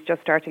companies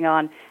just starting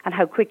on, and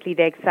how quickly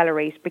they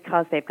accelerate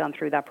because they've gone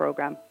through that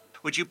programme.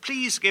 Would you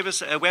please give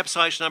us a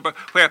website number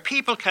where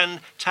people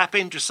can tap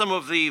into some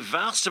of the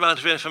vast amount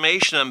of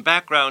information and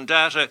background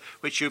data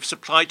which you've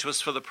supplied to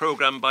us for the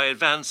programme by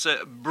advance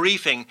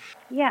briefing?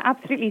 Yeah,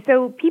 absolutely.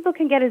 So people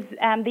can get us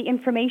the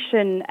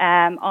information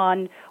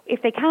on,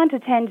 if they can't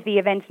attend the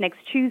event next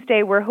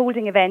Tuesday, we're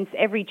holding events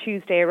every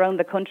Tuesday around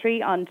the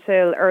country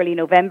until early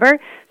November.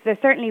 So they're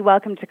certainly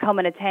welcome to come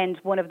and attend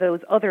one of those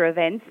other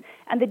events.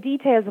 And the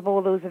details of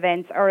all those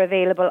events are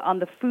available on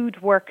the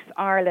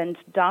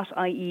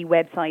foodworksireland.ie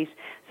website.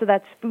 So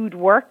that's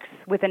foodworks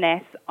with an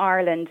S,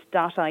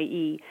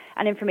 Ireland.ie,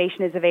 and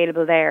information is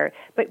available there.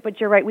 But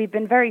you're right, we've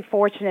been very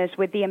fortunate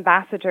with the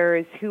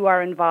ambassadors who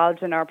are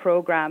involved in our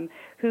programme,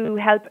 who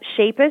help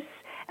shape it.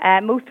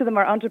 Most of them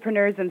are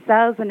entrepreneurs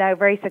themselves and now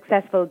very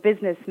successful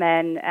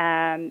businessmen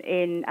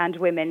and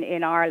women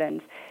in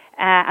Ireland.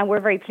 And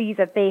we're very pleased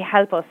that they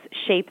help us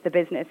shape the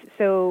business.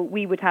 So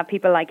we would have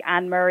people like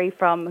Anne Murray,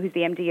 who's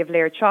the MD of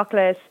Layer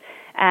Chocolate,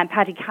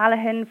 Paddy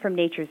Callahan from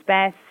Nature's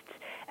Best,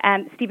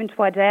 Stephen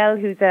Twaddell,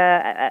 who's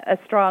a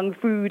strong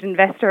food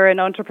investor and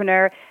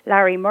entrepreneur,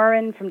 Larry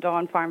Murren from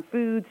Dawn Farm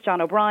Foods,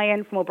 John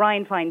O'Brien from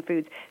O'Brien Fine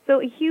Foods.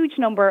 So a huge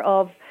number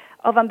of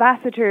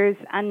ambassadors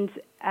and,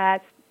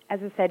 as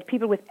I said,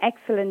 people with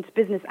excellent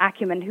business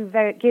acumen who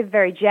give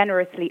very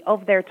generously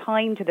of their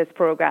time to this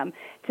programme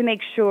to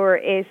make sure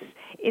it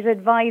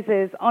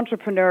advises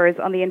entrepreneurs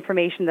on the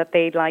information that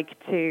they'd like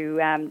to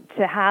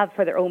have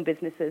for their own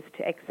businesses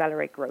to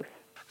accelerate growth.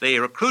 The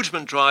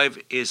recruitment drive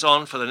is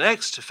on for the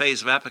next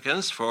phase of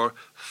applicants for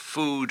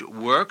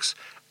FoodWorks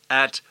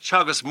at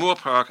Teagasc Moore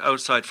Park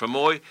outside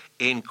Fermoy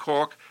in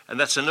Cork, and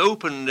that's an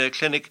open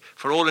clinic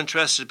for all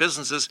interested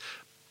businesses.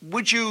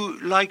 Would you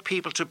like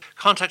people to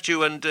contact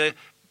you and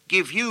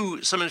give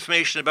you some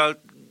information about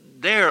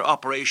their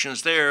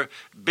operations, their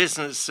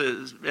business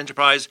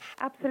enterprise?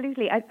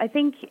 Absolutely. I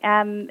think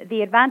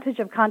the advantage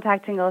of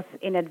contacting us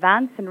in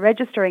advance and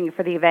registering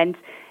for the event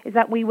is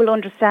that we will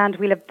understand,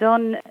 we'll have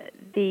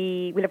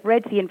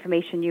read the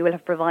information you will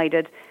have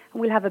provided, and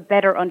we'll have a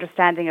better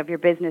understanding of your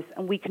business,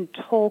 and we can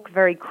talk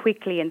very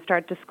quickly and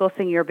start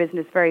discussing your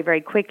business very,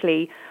 very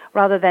quickly,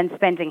 rather than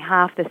spending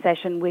half the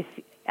session with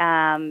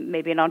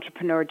maybe an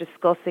entrepreneur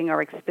discussing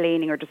or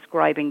explaining or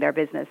describing their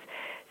business.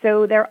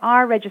 So there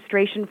are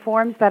registration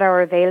forms that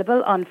are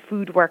available on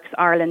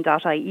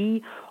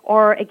foodworksireland.ie,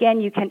 or again,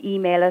 you can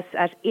email us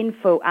at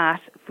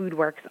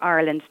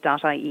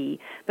info@foodworksireland.ie.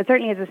 But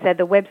certainly, as I said,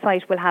 the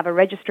website will have a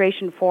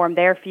registration form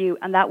there for you,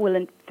 and that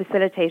will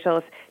facilitate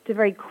us to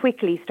very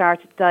quickly start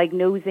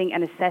diagnosing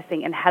and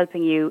assessing and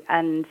helping you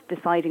and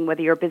deciding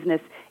whether your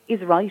business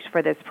is right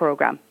for this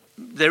programme.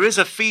 There is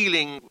a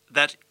feeling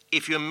that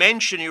if you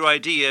mention your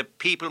idea,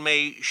 people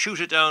may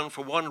shoot it down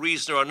for one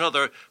reason or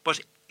another,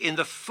 but in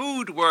the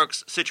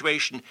FoodWorks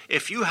situation,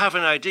 if you have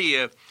an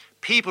idea,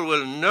 people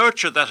will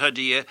nurture that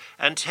idea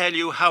and tell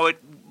you how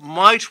it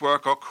might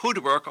work or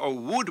could work or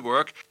would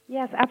work.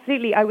 Yes,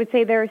 absolutely. I would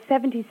say there are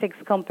 76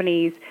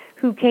 companies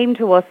who came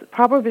to us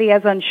probably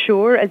as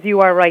unsure as you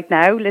are right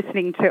now,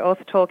 listening to us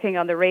talking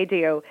on the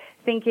radio,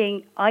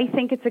 thinking, I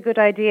think it's a good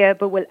idea,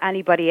 but will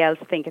anybody else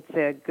think it's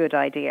a good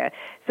idea?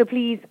 So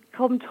please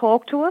come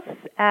talk to us.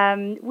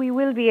 We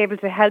will be able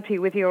to help you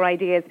with your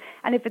ideas.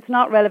 And if it's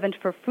not relevant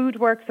for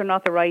FoodWorks or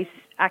not the right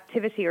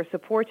activity or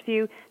support for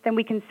you, then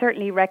we can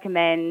certainly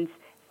recommend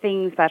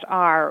things that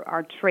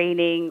are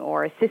training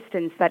or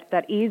assistance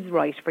that is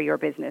right for your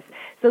business.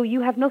 So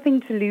you have nothing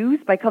to lose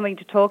by coming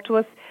to talk to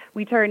us.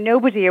 We turn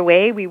nobody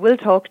away. We will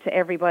talk to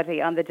everybody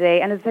on the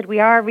day. And as I said, we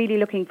are really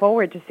looking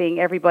forward to seeing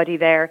everybody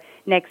there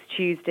next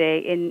Tuesday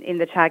in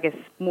the Teagasc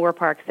Moore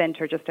Park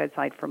Centre just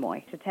outside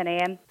Fermoy to 10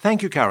 a.m.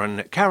 Thank you,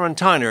 Karen. Karen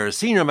Tyner,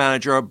 Senior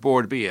Manager,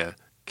 Board BIA.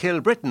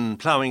 Kilbrittain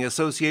Ploughing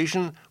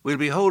Association will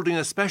be holding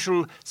a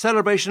special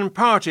celebration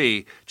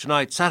party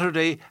tonight,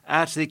 Saturday,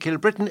 at the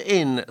Kilbrittain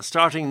Inn,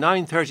 starting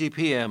 9:30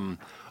 p.m.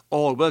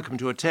 all welcome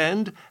to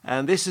attend,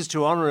 and this is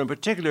to honour in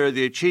particular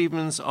the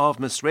achievements of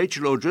Miss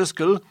Rachel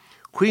O'Driscoll,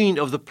 Queen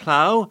of the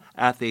Plough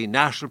at the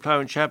National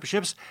Ploughing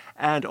Championships,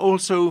 and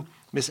also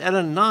Miss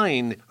Ellen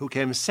Nine, who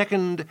came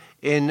second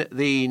in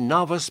the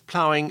Novice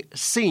Ploughing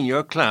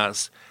Senior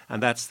class.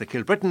 And that's the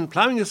Kilbrittain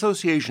Ploughing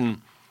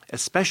Association, a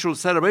special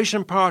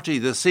celebration party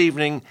this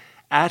evening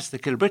at the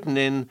Kilbrittain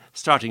Inn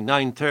starting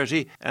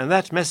 9:30. And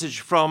that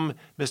message from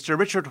Mr.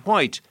 Richard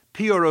White,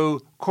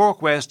 PRO,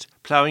 Cork West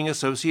Ploughing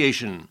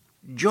Association.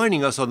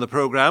 Joining us on the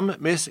programme,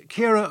 Miss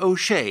Ciara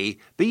O'Shea,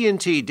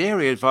 B&T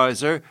Dairy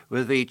Advisor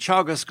with the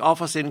Teagasc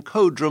office in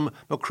Codrum,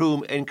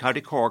 Macroom in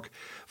County Cork.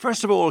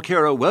 First of all,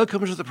 Ciara,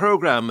 welcome to the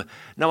programme.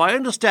 Now, I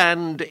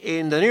understand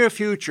in the near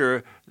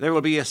future there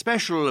will be a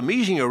special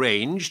meeting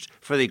arranged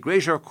for the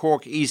Greater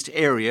Cork East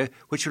area,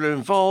 which will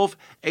involve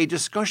a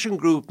discussion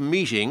group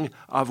meeting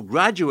of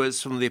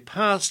graduates from the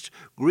past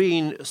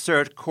Green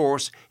Cert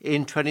course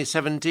in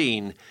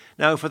 2017.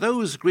 Now, for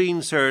those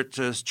Green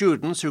Cert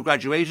students who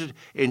graduated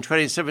in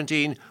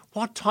 2017,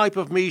 what type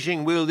of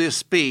meeting will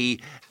this be?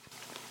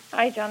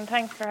 Hi John,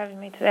 thanks for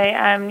having me today.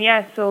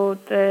 So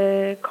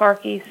the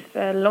Cork East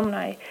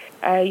alumni,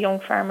 Young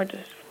Farmer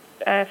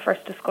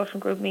first discussion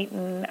group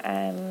meeting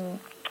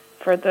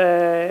for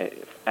the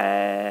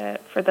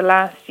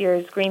last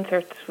year's Green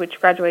Certs, which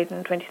graduated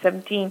in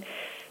 2017.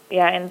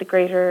 In the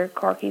Greater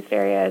Cork East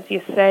area, as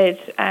you said,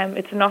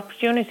 it's an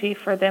opportunity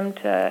for them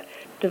to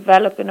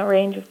develop in a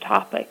range of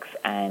topics,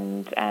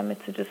 and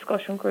it's a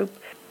discussion group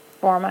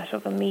format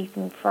of a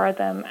meeting for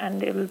them,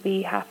 and it will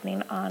be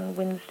happening on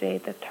Wednesday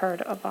the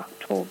 3rd of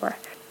October.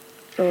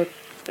 So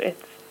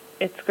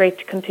it's great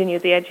to continue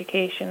the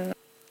education.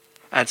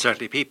 And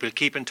certainly people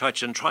keep in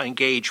touch and try and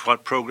gauge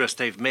what progress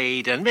they've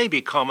made and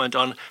maybe comment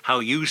on how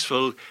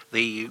useful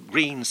the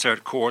Green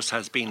Cert course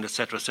has been,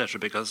 etc.,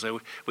 because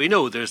we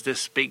know there's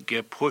this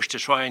big push to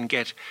try and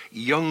get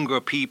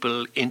younger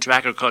people into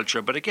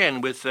agriculture. But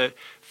again, with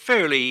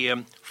fairly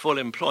full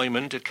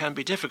employment, it can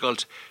be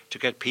difficult to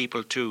get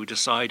people to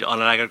decide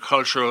on an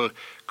agricultural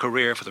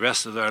career for the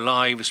rest of their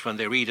lives when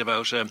they read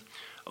about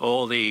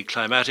all the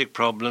climatic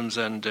problems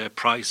and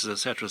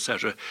prices,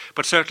 etc.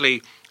 But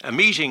certainly a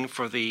meeting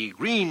for the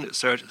Green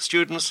Cert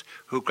students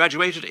who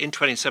graduated in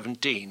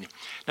 2017.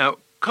 Now,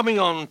 coming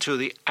on to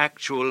the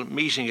actual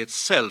meeting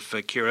itself,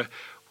 Ciara,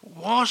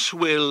 what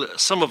will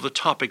some of the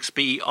topics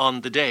be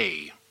on the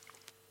day?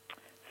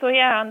 So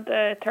on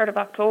the 3rd of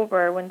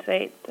October,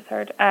 Wednesday the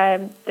 3rd,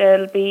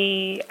 there'll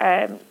be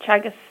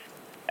Teagasc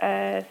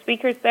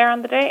speakers there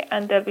on the day,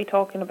 and they'll be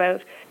talking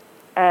about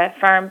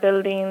farm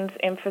buildings,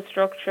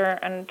 infrastructure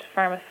and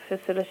farm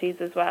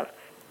facilities as well.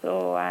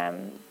 So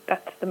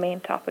that's the main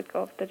topic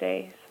of the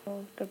day.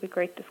 So there'll be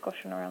great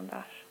discussion around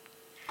that.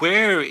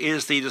 Where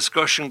is the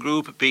discussion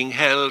group being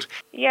held?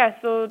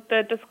 So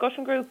the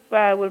discussion group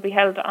will be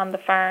held on the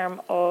farm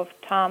of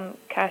Tom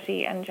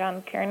Catty and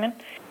John Kiernan,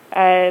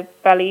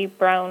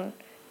 Ballybrownie,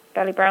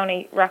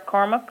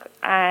 Rathcormac.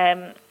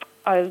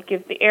 I'll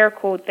give the air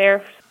code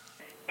there,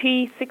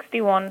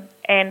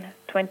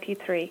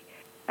 P61N23.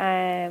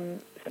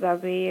 So they'll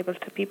be able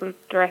to people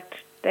direct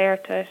there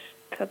to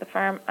the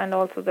farm, and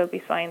also there'll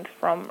be signs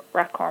from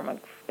Rathcormac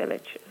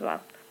village as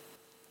well.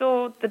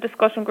 So the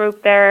discussion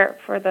group there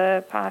for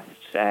the past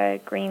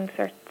Green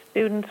Cert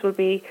students will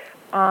be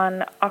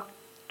on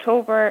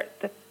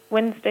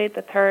Wednesday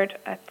the 3rd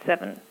at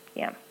 7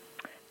 p.m.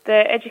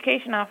 The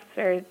education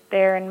officer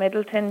there in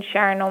Middleton,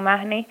 Sharon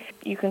O'Mahony,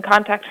 you can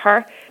contact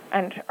her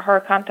and her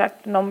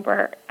contact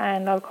number,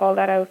 and I'll call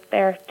that out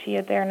there to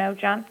you there now,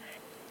 John.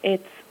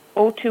 It's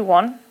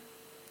 021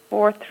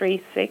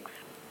 436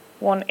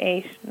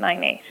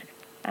 1898,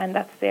 and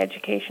that's the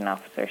education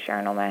officer,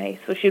 Sharon O'Mahony.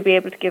 So she'll be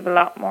able to give a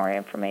lot more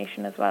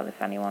information as well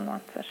if anyone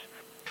wants it.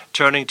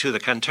 Turning to the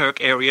Kanturk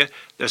area,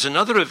 there's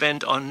another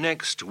event on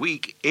next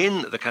week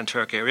in the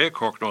Kanturk area,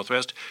 Cork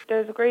Northwest.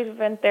 There's a great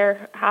event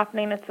there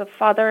happening. It's a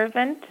father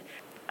event,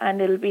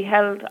 and it'll be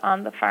held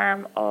on the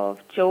farm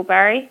of Joe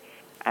Barry.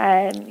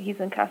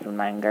 He's in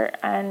Castlemangor,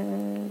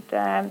 and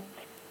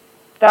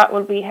that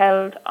will be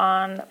held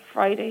on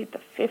Friday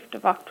the 5th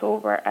of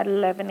October at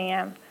 11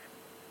 a.m.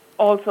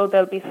 Also,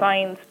 there'll be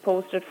signs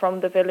posted from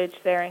the village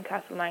there in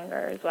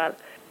Castlemangor as well,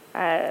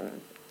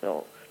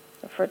 so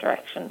for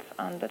directions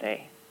on the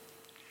day.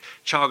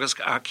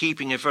 Teagasc are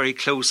keeping a very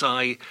close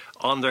eye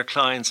on their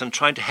clients and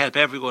trying to help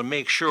everyone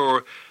make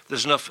sure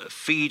there's enough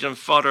feed and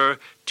fodder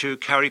to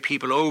carry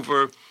people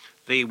over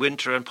the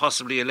winter and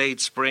possibly a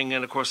late spring.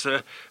 And of course,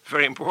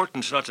 very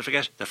important not to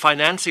forget the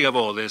financing of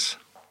all this.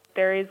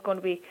 There is going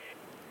to be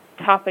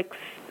topics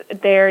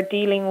there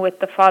dealing with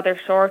the fodder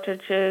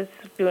shortages,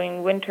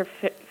 doing winter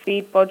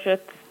feed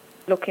budgets,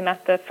 looking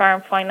at the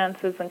farm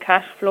finances and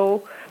cash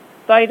flow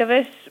side of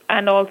it,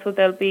 and also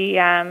there'll be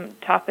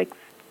topics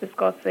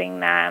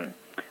discussing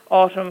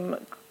autumn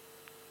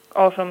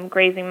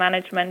grazing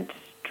management,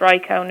 dry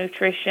cow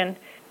nutrition,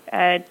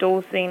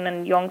 dosing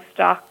and young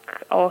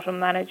stock, autumn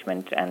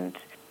management and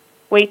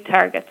weight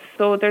targets.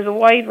 So there's a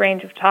wide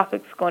range of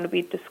topics going to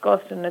be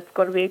discussed, and it's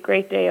going to be a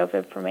great day of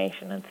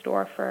information in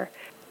store for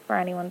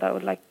anyone that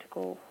would like to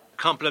go.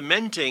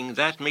 complementing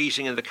that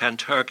meeting in the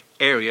Kanturk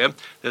area,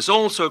 there's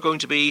also going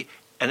to be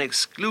an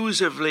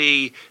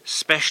exclusively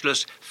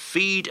specialist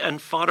Feed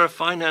and Fodder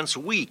Finance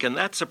Week, and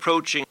that's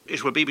approaching.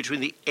 It will be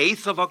between the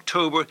 8th of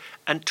October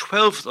and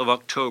 12th of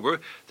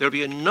October. There'll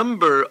be a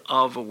number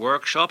of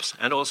workshops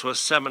and also a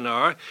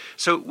seminar.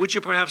 So would you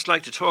perhaps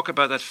like to talk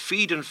about that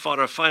Feed and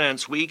Fodder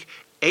Finance Week,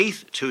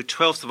 8th to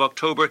 12th of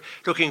October,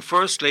 looking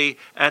firstly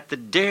at the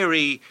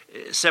dairy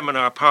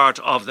seminar part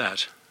of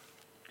that?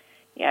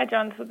 Yeah,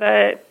 John, so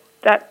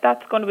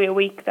that's going to be a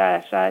week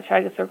that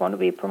Teagasc are going to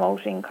be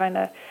promoting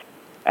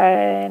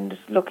and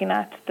looking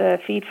at the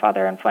Feed,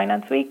 Fodder and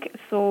Finance Week.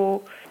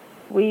 So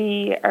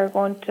we are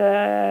going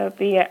to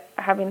be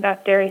having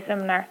that dairy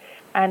seminar,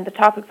 and the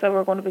topics that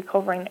we're going to be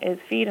covering is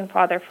feed and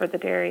fodder for the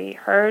dairy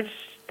herd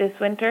this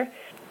winter,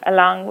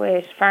 along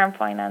with farm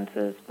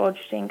finances,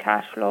 budgeting,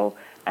 cash flow,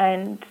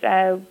 and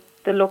the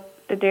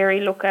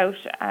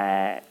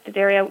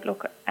dairy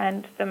outlook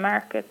and the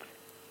markets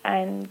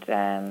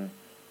and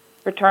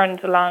returns,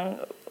 along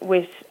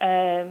with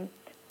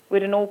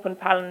an open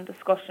panel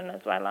discussion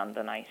as well on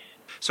the night.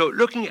 So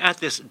looking at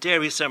this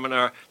dairy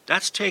seminar,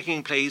 that's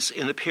taking place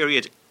in the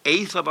period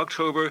 8th of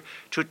October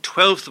to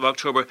 12th of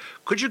October.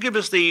 Could you give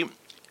us the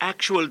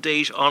actual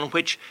date on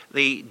which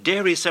the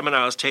dairy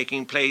seminar is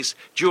taking place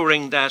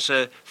during that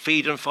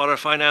Feed and Fodder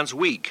Finance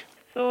Week?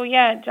 So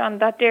yeah, John,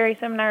 that dairy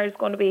seminar is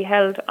going to be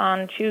held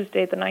on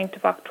Tuesday the 9th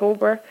of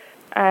October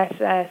at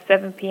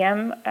 7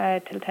 p.m.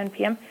 Till 10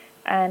 p.m.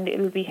 and it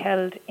will be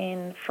held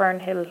in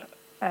Fernhill,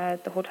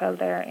 the hotel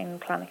there in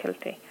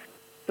Clonakilty.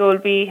 So it will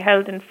be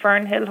held in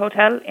Fernhill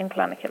Hotel in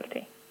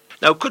Clonakilty.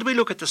 Now, could we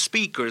look at the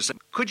speakers?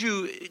 Could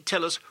you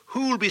tell us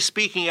who will be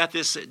speaking at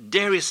this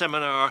dairy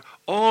seminar,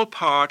 all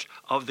part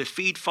of the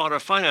Feed Fodder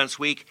Finance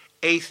Week,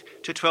 8th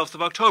to 12th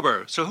of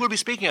October? So who will be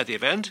speaking at the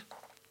event?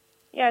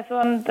 Yeah, so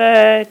on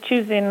the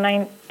Tuesday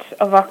 9th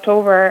of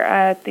October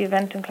at the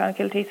event in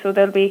Clonakilty, so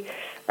there'll be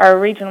our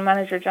regional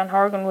manager, John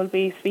Horgan, will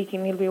be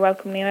speaking. He'll be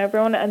welcoming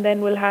everyone. And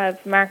then we'll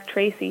have Mark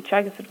Tracy,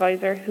 Teagasc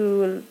advisor, who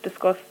will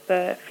discuss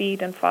the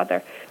feed and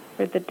fodder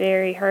for the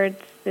dairy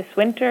herds this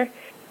winter.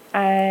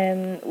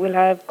 We'll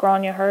have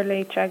Grania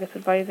Hurley, Teagasc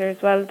advisor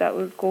as well, that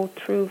will go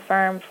through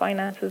farm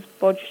finances,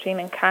 budgeting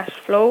and cash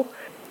flow.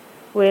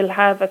 We'll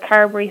have a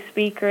Carberry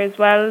speaker as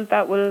well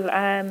that will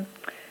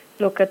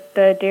look at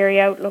the dairy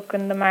outlook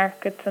and the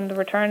markets and the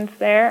returns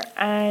there.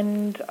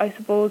 And I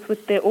suppose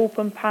with the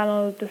open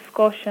panel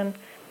discussion,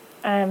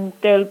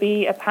 there'll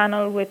be a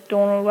panel with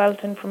Donald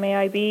Welton from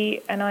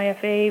AIB, an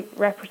IFA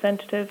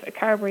representative, a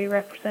Carberry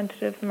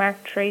representative,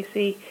 Mark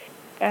Tracy,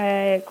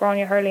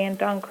 Grania Hurley and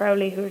Don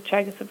Crowley, who are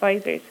Teagasc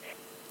advisors.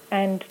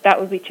 And that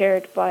will be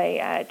chaired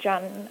by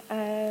John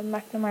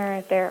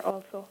McNamara there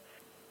also.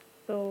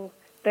 So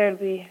there'll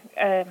be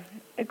a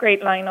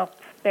great lineup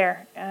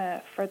there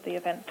for the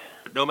event.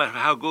 No matter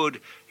how good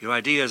your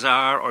ideas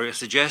are or your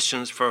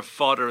suggestions for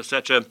fodder,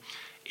 etc.,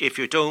 if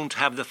you don't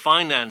have the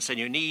finance and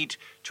you need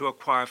to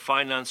acquire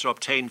finance or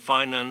obtain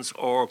finance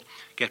or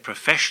get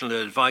professional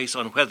advice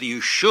on whether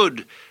you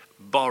should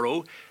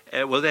borrow,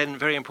 well then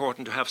very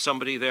important to have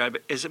somebody there.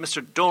 Is it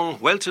Mr. Donald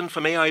Welton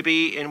from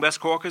AIB in West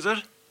Cork, is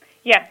it?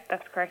 Yeah,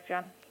 that's correct,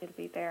 John. He'll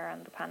be there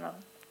on the panel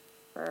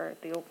for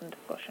the open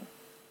discussion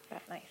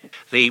that night.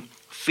 The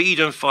Feed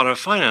and Fodder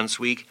Finance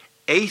Week,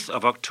 8th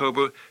of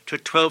October to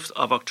 12th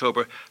of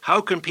October. How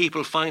can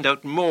people find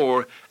out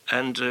more,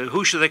 and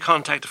who should they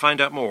contact to find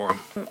out more?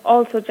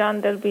 Also,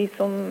 John, there'll be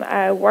some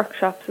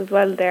workshops as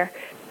well there.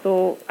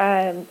 So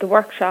the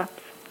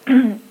workshops,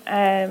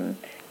 I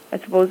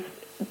suppose,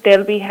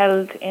 they'll be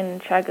held in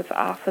Teagasc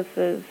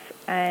offices,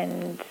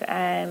 and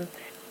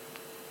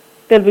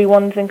there'll be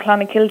ones in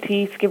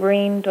Clonakilty,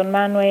 Skibbereen,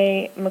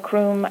 Dunmanway,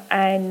 Macroom,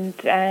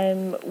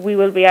 and we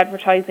will be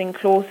advertising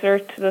closer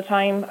to the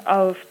time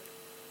of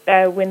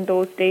when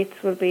those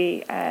dates will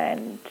be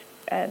and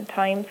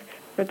times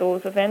for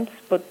those events,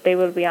 but they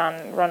will be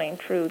running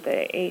through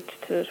the 8th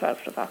to the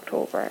 12th of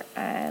October.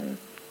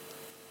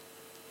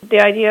 The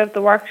idea of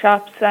the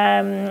workshops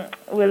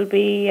will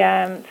be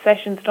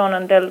sessions done,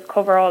 and they'll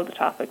cover all the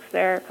topics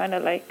there, kind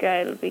of like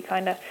it'll be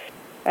kind of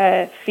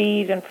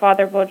feed and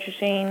fodder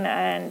budgeting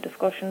and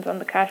discussions on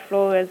the cash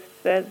flow. As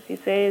you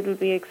say, it'll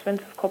be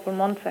expensive couple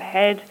months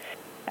ahead,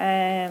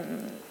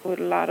 with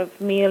a lot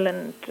of meal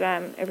and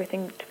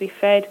everything to be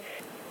fed.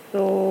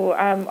 So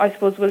I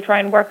suppose we'll try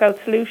and work out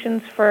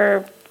solutions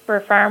for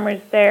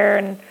farmers there,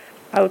 and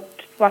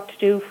what to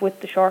do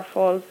with the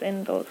shortfalls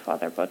in those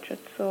fodder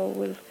budgets. So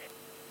we'll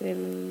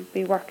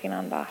be working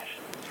on that.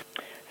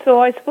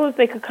 So I suppose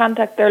they could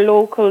contact their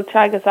local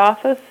Teagasc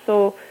office,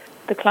 so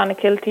the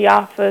Clonakilty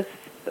office,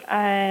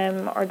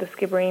 or the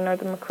Skibbereen or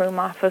the Macroom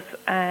office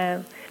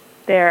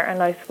there.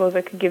 And I suppose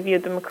I could give you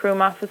the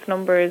Macroom office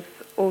number is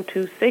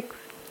 026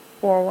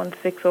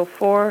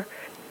 41604,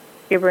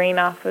 Skibbereen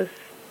office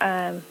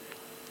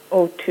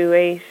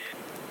 028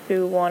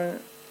 21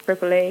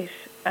 888,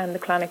 and the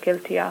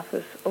Clonakilty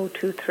office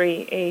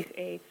 023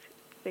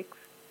 886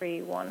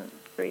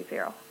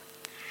 3130.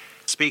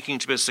 Speaking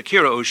to Ms.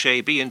 Ciara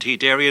O'Shea, B&T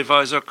Dairy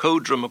Advisor,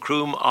 Codra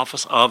Macroom,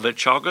 Office of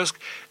Teagasc.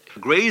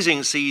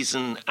 Grazing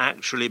season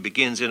actually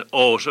begins in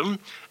autumn,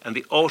 and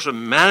the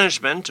autumn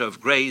management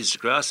of grazed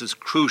grass is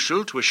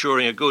crucial to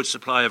assuring a good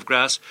supply of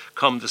grass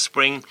come the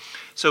spring.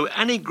 So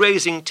any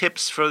grazing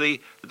tips for the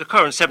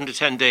current 7 to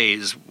 10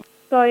 days?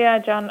 So yeah,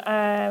 John,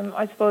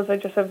 I suppose I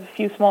just have a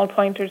few small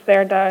pointers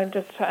there that I'll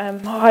just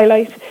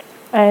highlight.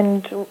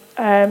 And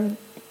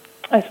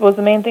I suppose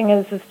the main thing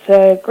is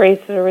to graze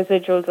the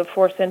residuals of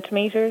 4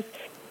 centimetres.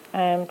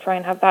 Try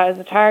and have that as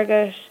a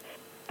target.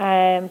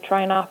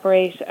 Try and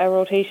operate a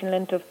rotation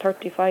length of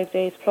 35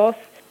 days plus.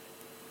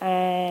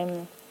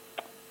 Aim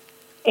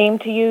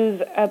to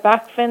use a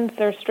back fence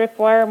or strip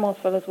wire.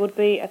 Most fellas would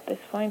be at this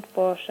point,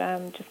 but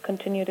just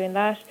continue doing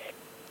that.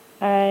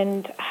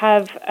 And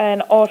have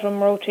an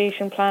autumn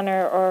rotation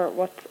planner, or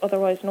what's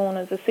otherwise known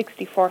as a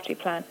 60-40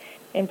 plan,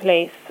 in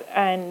place,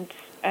 and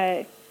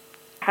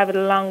have it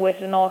along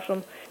with an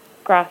autumn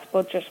grass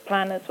budget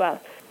plan as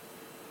well.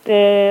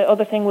 The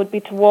other thing would be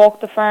to walk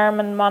the farm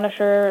and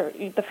monitor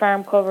the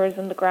farm covers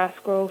and the grass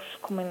growth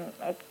coming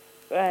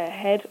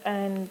ahead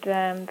and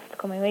the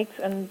coming weeks.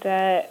 And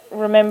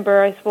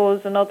remember, I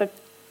suppose another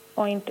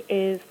point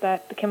is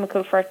that the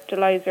chemical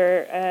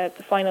fertiliser,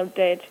 the final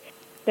dead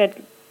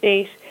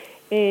date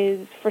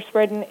is for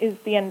spreading is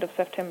the end of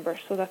September.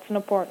 So that's an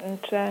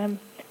important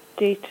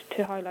date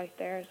to highlight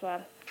there as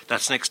well.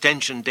 That's an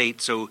extension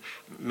date, so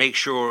make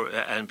sure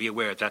and be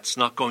aware that's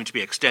not going to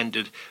be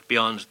extended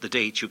beyond the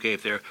date you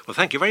gave there. Well,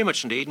 thank you very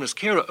much indeed, Ms.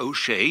 Ciara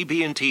O'Shea,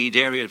 B&T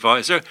Dairy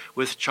Advisor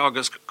with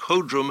Teagasc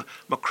Codrum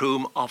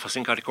Macroom office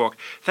in County Cork.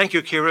 Thank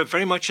you, Ciara,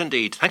 very much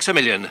indeed. Thanks a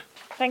million.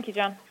 Thank you,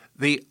 John.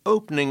 The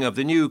opening of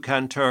the new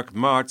Kanturk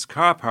Marts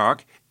car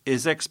park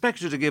is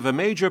expected to give a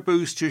major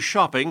boost to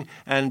shopping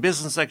and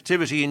business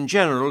activity in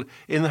general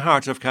in the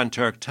heart of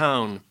Kanturk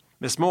town.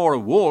 Miss Maura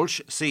Walsh,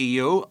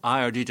 CEO,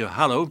 IRD to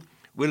Hallow,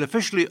 will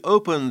officially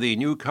open the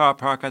new car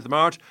park at the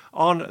Mart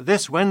on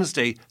this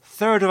Wednesday,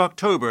 3rd of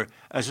October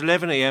at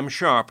 11 a.m.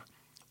 sharp.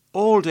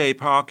 All-day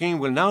parking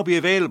will now be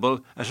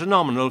available at a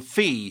nominal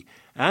fee,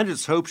 and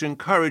it's hoped to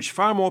encourage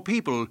far more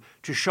people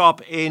to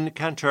shop in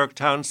Kanturk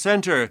town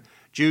centre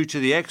due to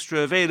the extra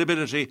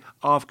availability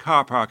of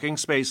car parking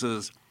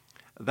spaces.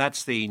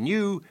 That's the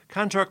new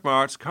Kanturk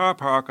Marts car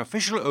park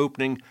official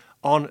opening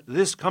on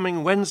this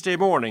coming Wednesday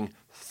morning,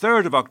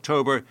 3rd of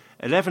October,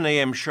 11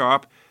 a.m.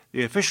 sharp,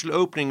 the official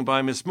opening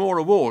by Miss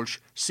Maura Walsh,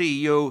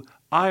 CEO,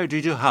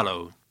 IRD to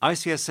Hallow.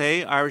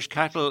 ICSA, Irish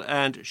Cattle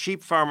and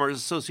Sheep Farmers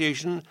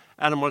Association,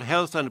 Animal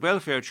Health and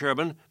Welfare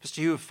Chairman, Mr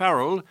Hugh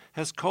Farrell,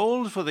 has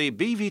called for the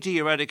BVD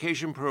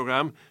eradication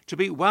programme to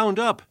be wound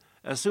up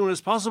as soon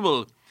as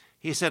possible.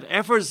 He said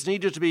efforts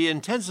needed to be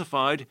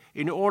intensified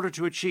in order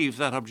to achieve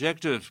that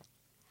objective.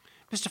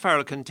 Mr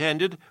Farrell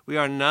contended we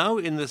are now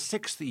in the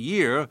 6th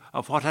year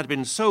of what had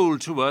been sold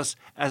to us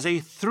as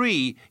a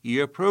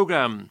 3-year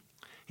programme.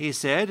 He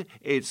said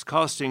it's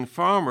costing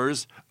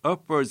farmers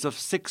upwards of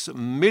 €6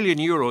 million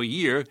a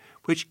year,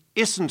 which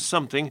isn't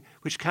something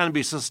which can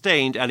be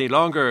sustained any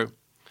longer.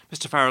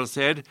 Mr Farrell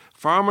said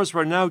farmers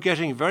were now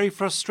getting very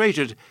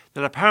frustrated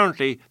that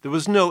apparently there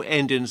was no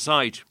end in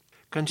sight.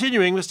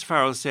 Continuing, Mr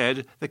Farrell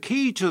said the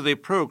key to the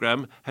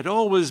programme had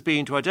always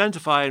been to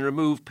identify and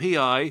remove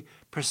PI,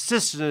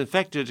 persistent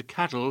infected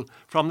cattle,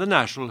 from the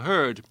national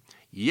herd.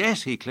 Yet,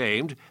 he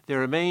claimed, there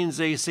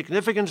remains a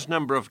significant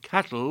number of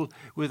cattle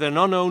with an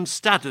unknown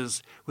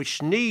status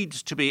which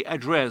needs to be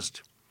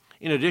addressed.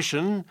 In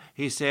addition,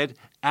 he said,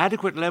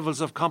 adequate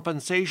levels of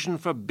compensation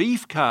for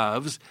beef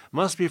calves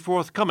must be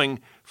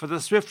forthcoming for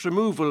the swift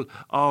removal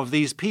of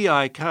these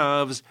PI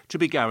calves to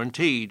be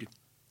guaranteed.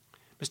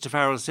 Mr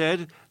Farrell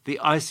said the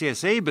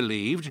ICSA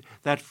believed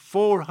that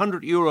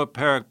 €400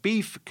 per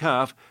beef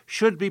calf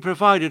should be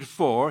provided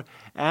for,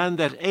 and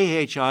that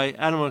AHI,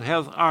 Animal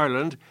Health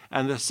Ireland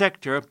and the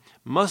sector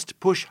must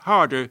push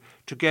harder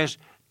to get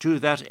to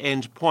that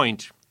end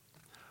point.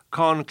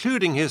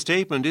 Concluding his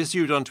statement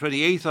issued on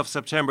 28th of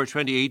September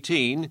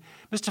 2018,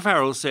 Mr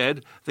Farrell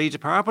said the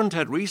department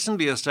had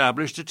recently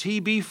established a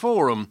TB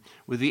forum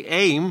with the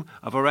aim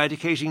of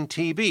eradicating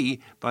TB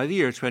by the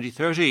year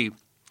 2030.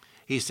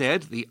 He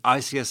said the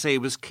ICSA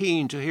was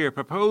keen to hear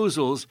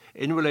proposals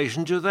in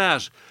relation to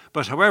that,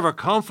 but however,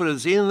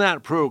 confidence in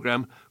that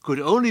programme could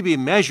only be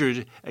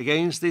measured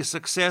against the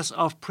success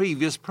of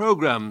previous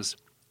programmes.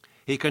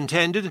 He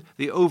contended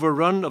the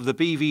overrun of the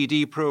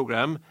BVD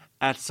programme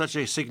at such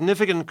a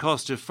significant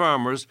cost to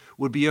farmers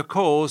would be a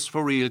cause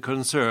for real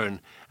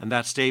concern. And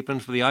that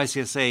statement for the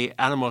ICSA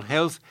Animal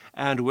Health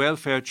and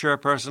Welfare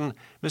Chairperson,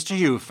 Mr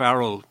Hugh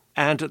Farrell.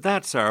 And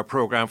that's our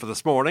programme for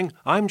this morning.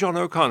 I'm John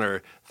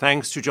O'Connor.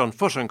 Thanks to John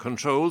Foote on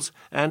controls.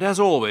 And as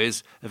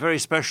always, a very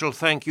special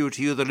thank you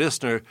to you, the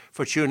listener,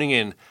 for tuning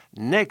in.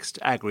 Next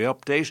Agri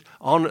Update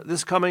on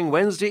this coming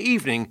Wednesday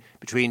evening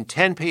between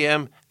 10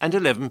 p.m. and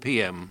 11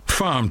 p.m.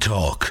 Farm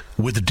Talk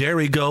with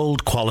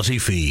Dairygold Quality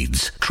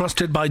Feeds.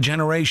 Trusted by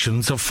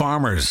generations of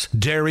farmers.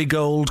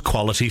 Dairygold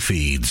Quality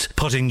Feeds.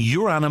 Putting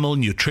your animal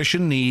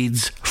nutrition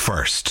needs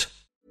first.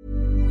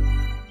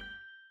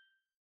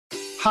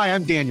 Hi,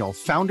 I'm Daniel,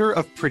 founder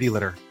of Pretty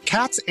Litter.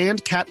 Cats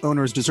and cat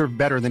owners deserve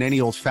better than any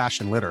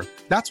old-fashioned litter.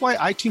 That's why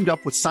I teamed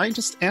up with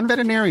scientists and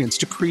veterinarians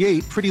to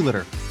create Pretty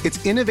Litter.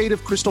 Its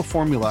innovative crystal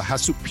formula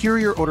has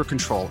superior odor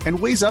control and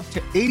weighs up to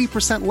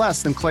 80%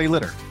 less than clay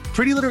litter.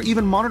 Pretty Litter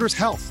even monitors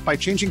health by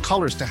changing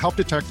colors to help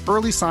detect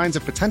early signs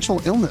of potential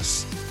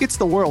illness. It's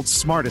the world's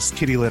smartest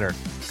kitty litter.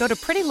 Go to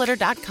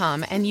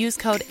prettylitter.com and use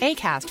code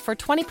ACAST for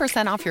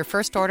 20% off your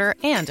first order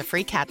and a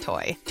free cat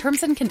toy.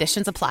 Terms and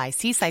conditions apply.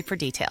 See site for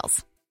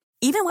details.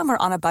 Even when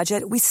we're on a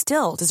budget, we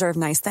still deserve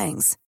nice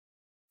things.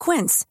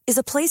 Quince is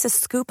a place to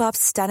scoop up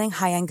stunning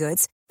high-end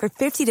goods for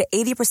 50 to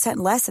 80%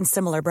 less than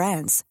similar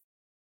brands.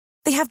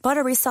 They have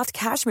buttery soft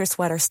cashmere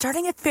sweaters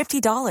starting at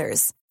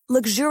 $50,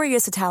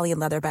 luxurious Italian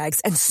leather bags,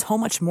 and so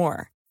much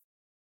more.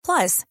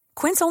 Plus,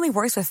 Quince only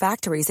works with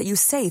factories that use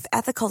safe,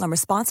 ethical, and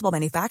responsible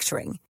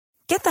manufacturing.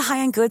 Get the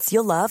high-end goods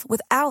you'll love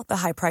without the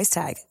high price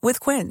tag with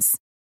Quince.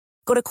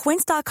 Go to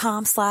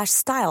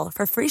quince.com/style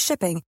for free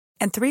shipping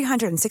and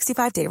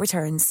 365-day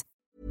returns.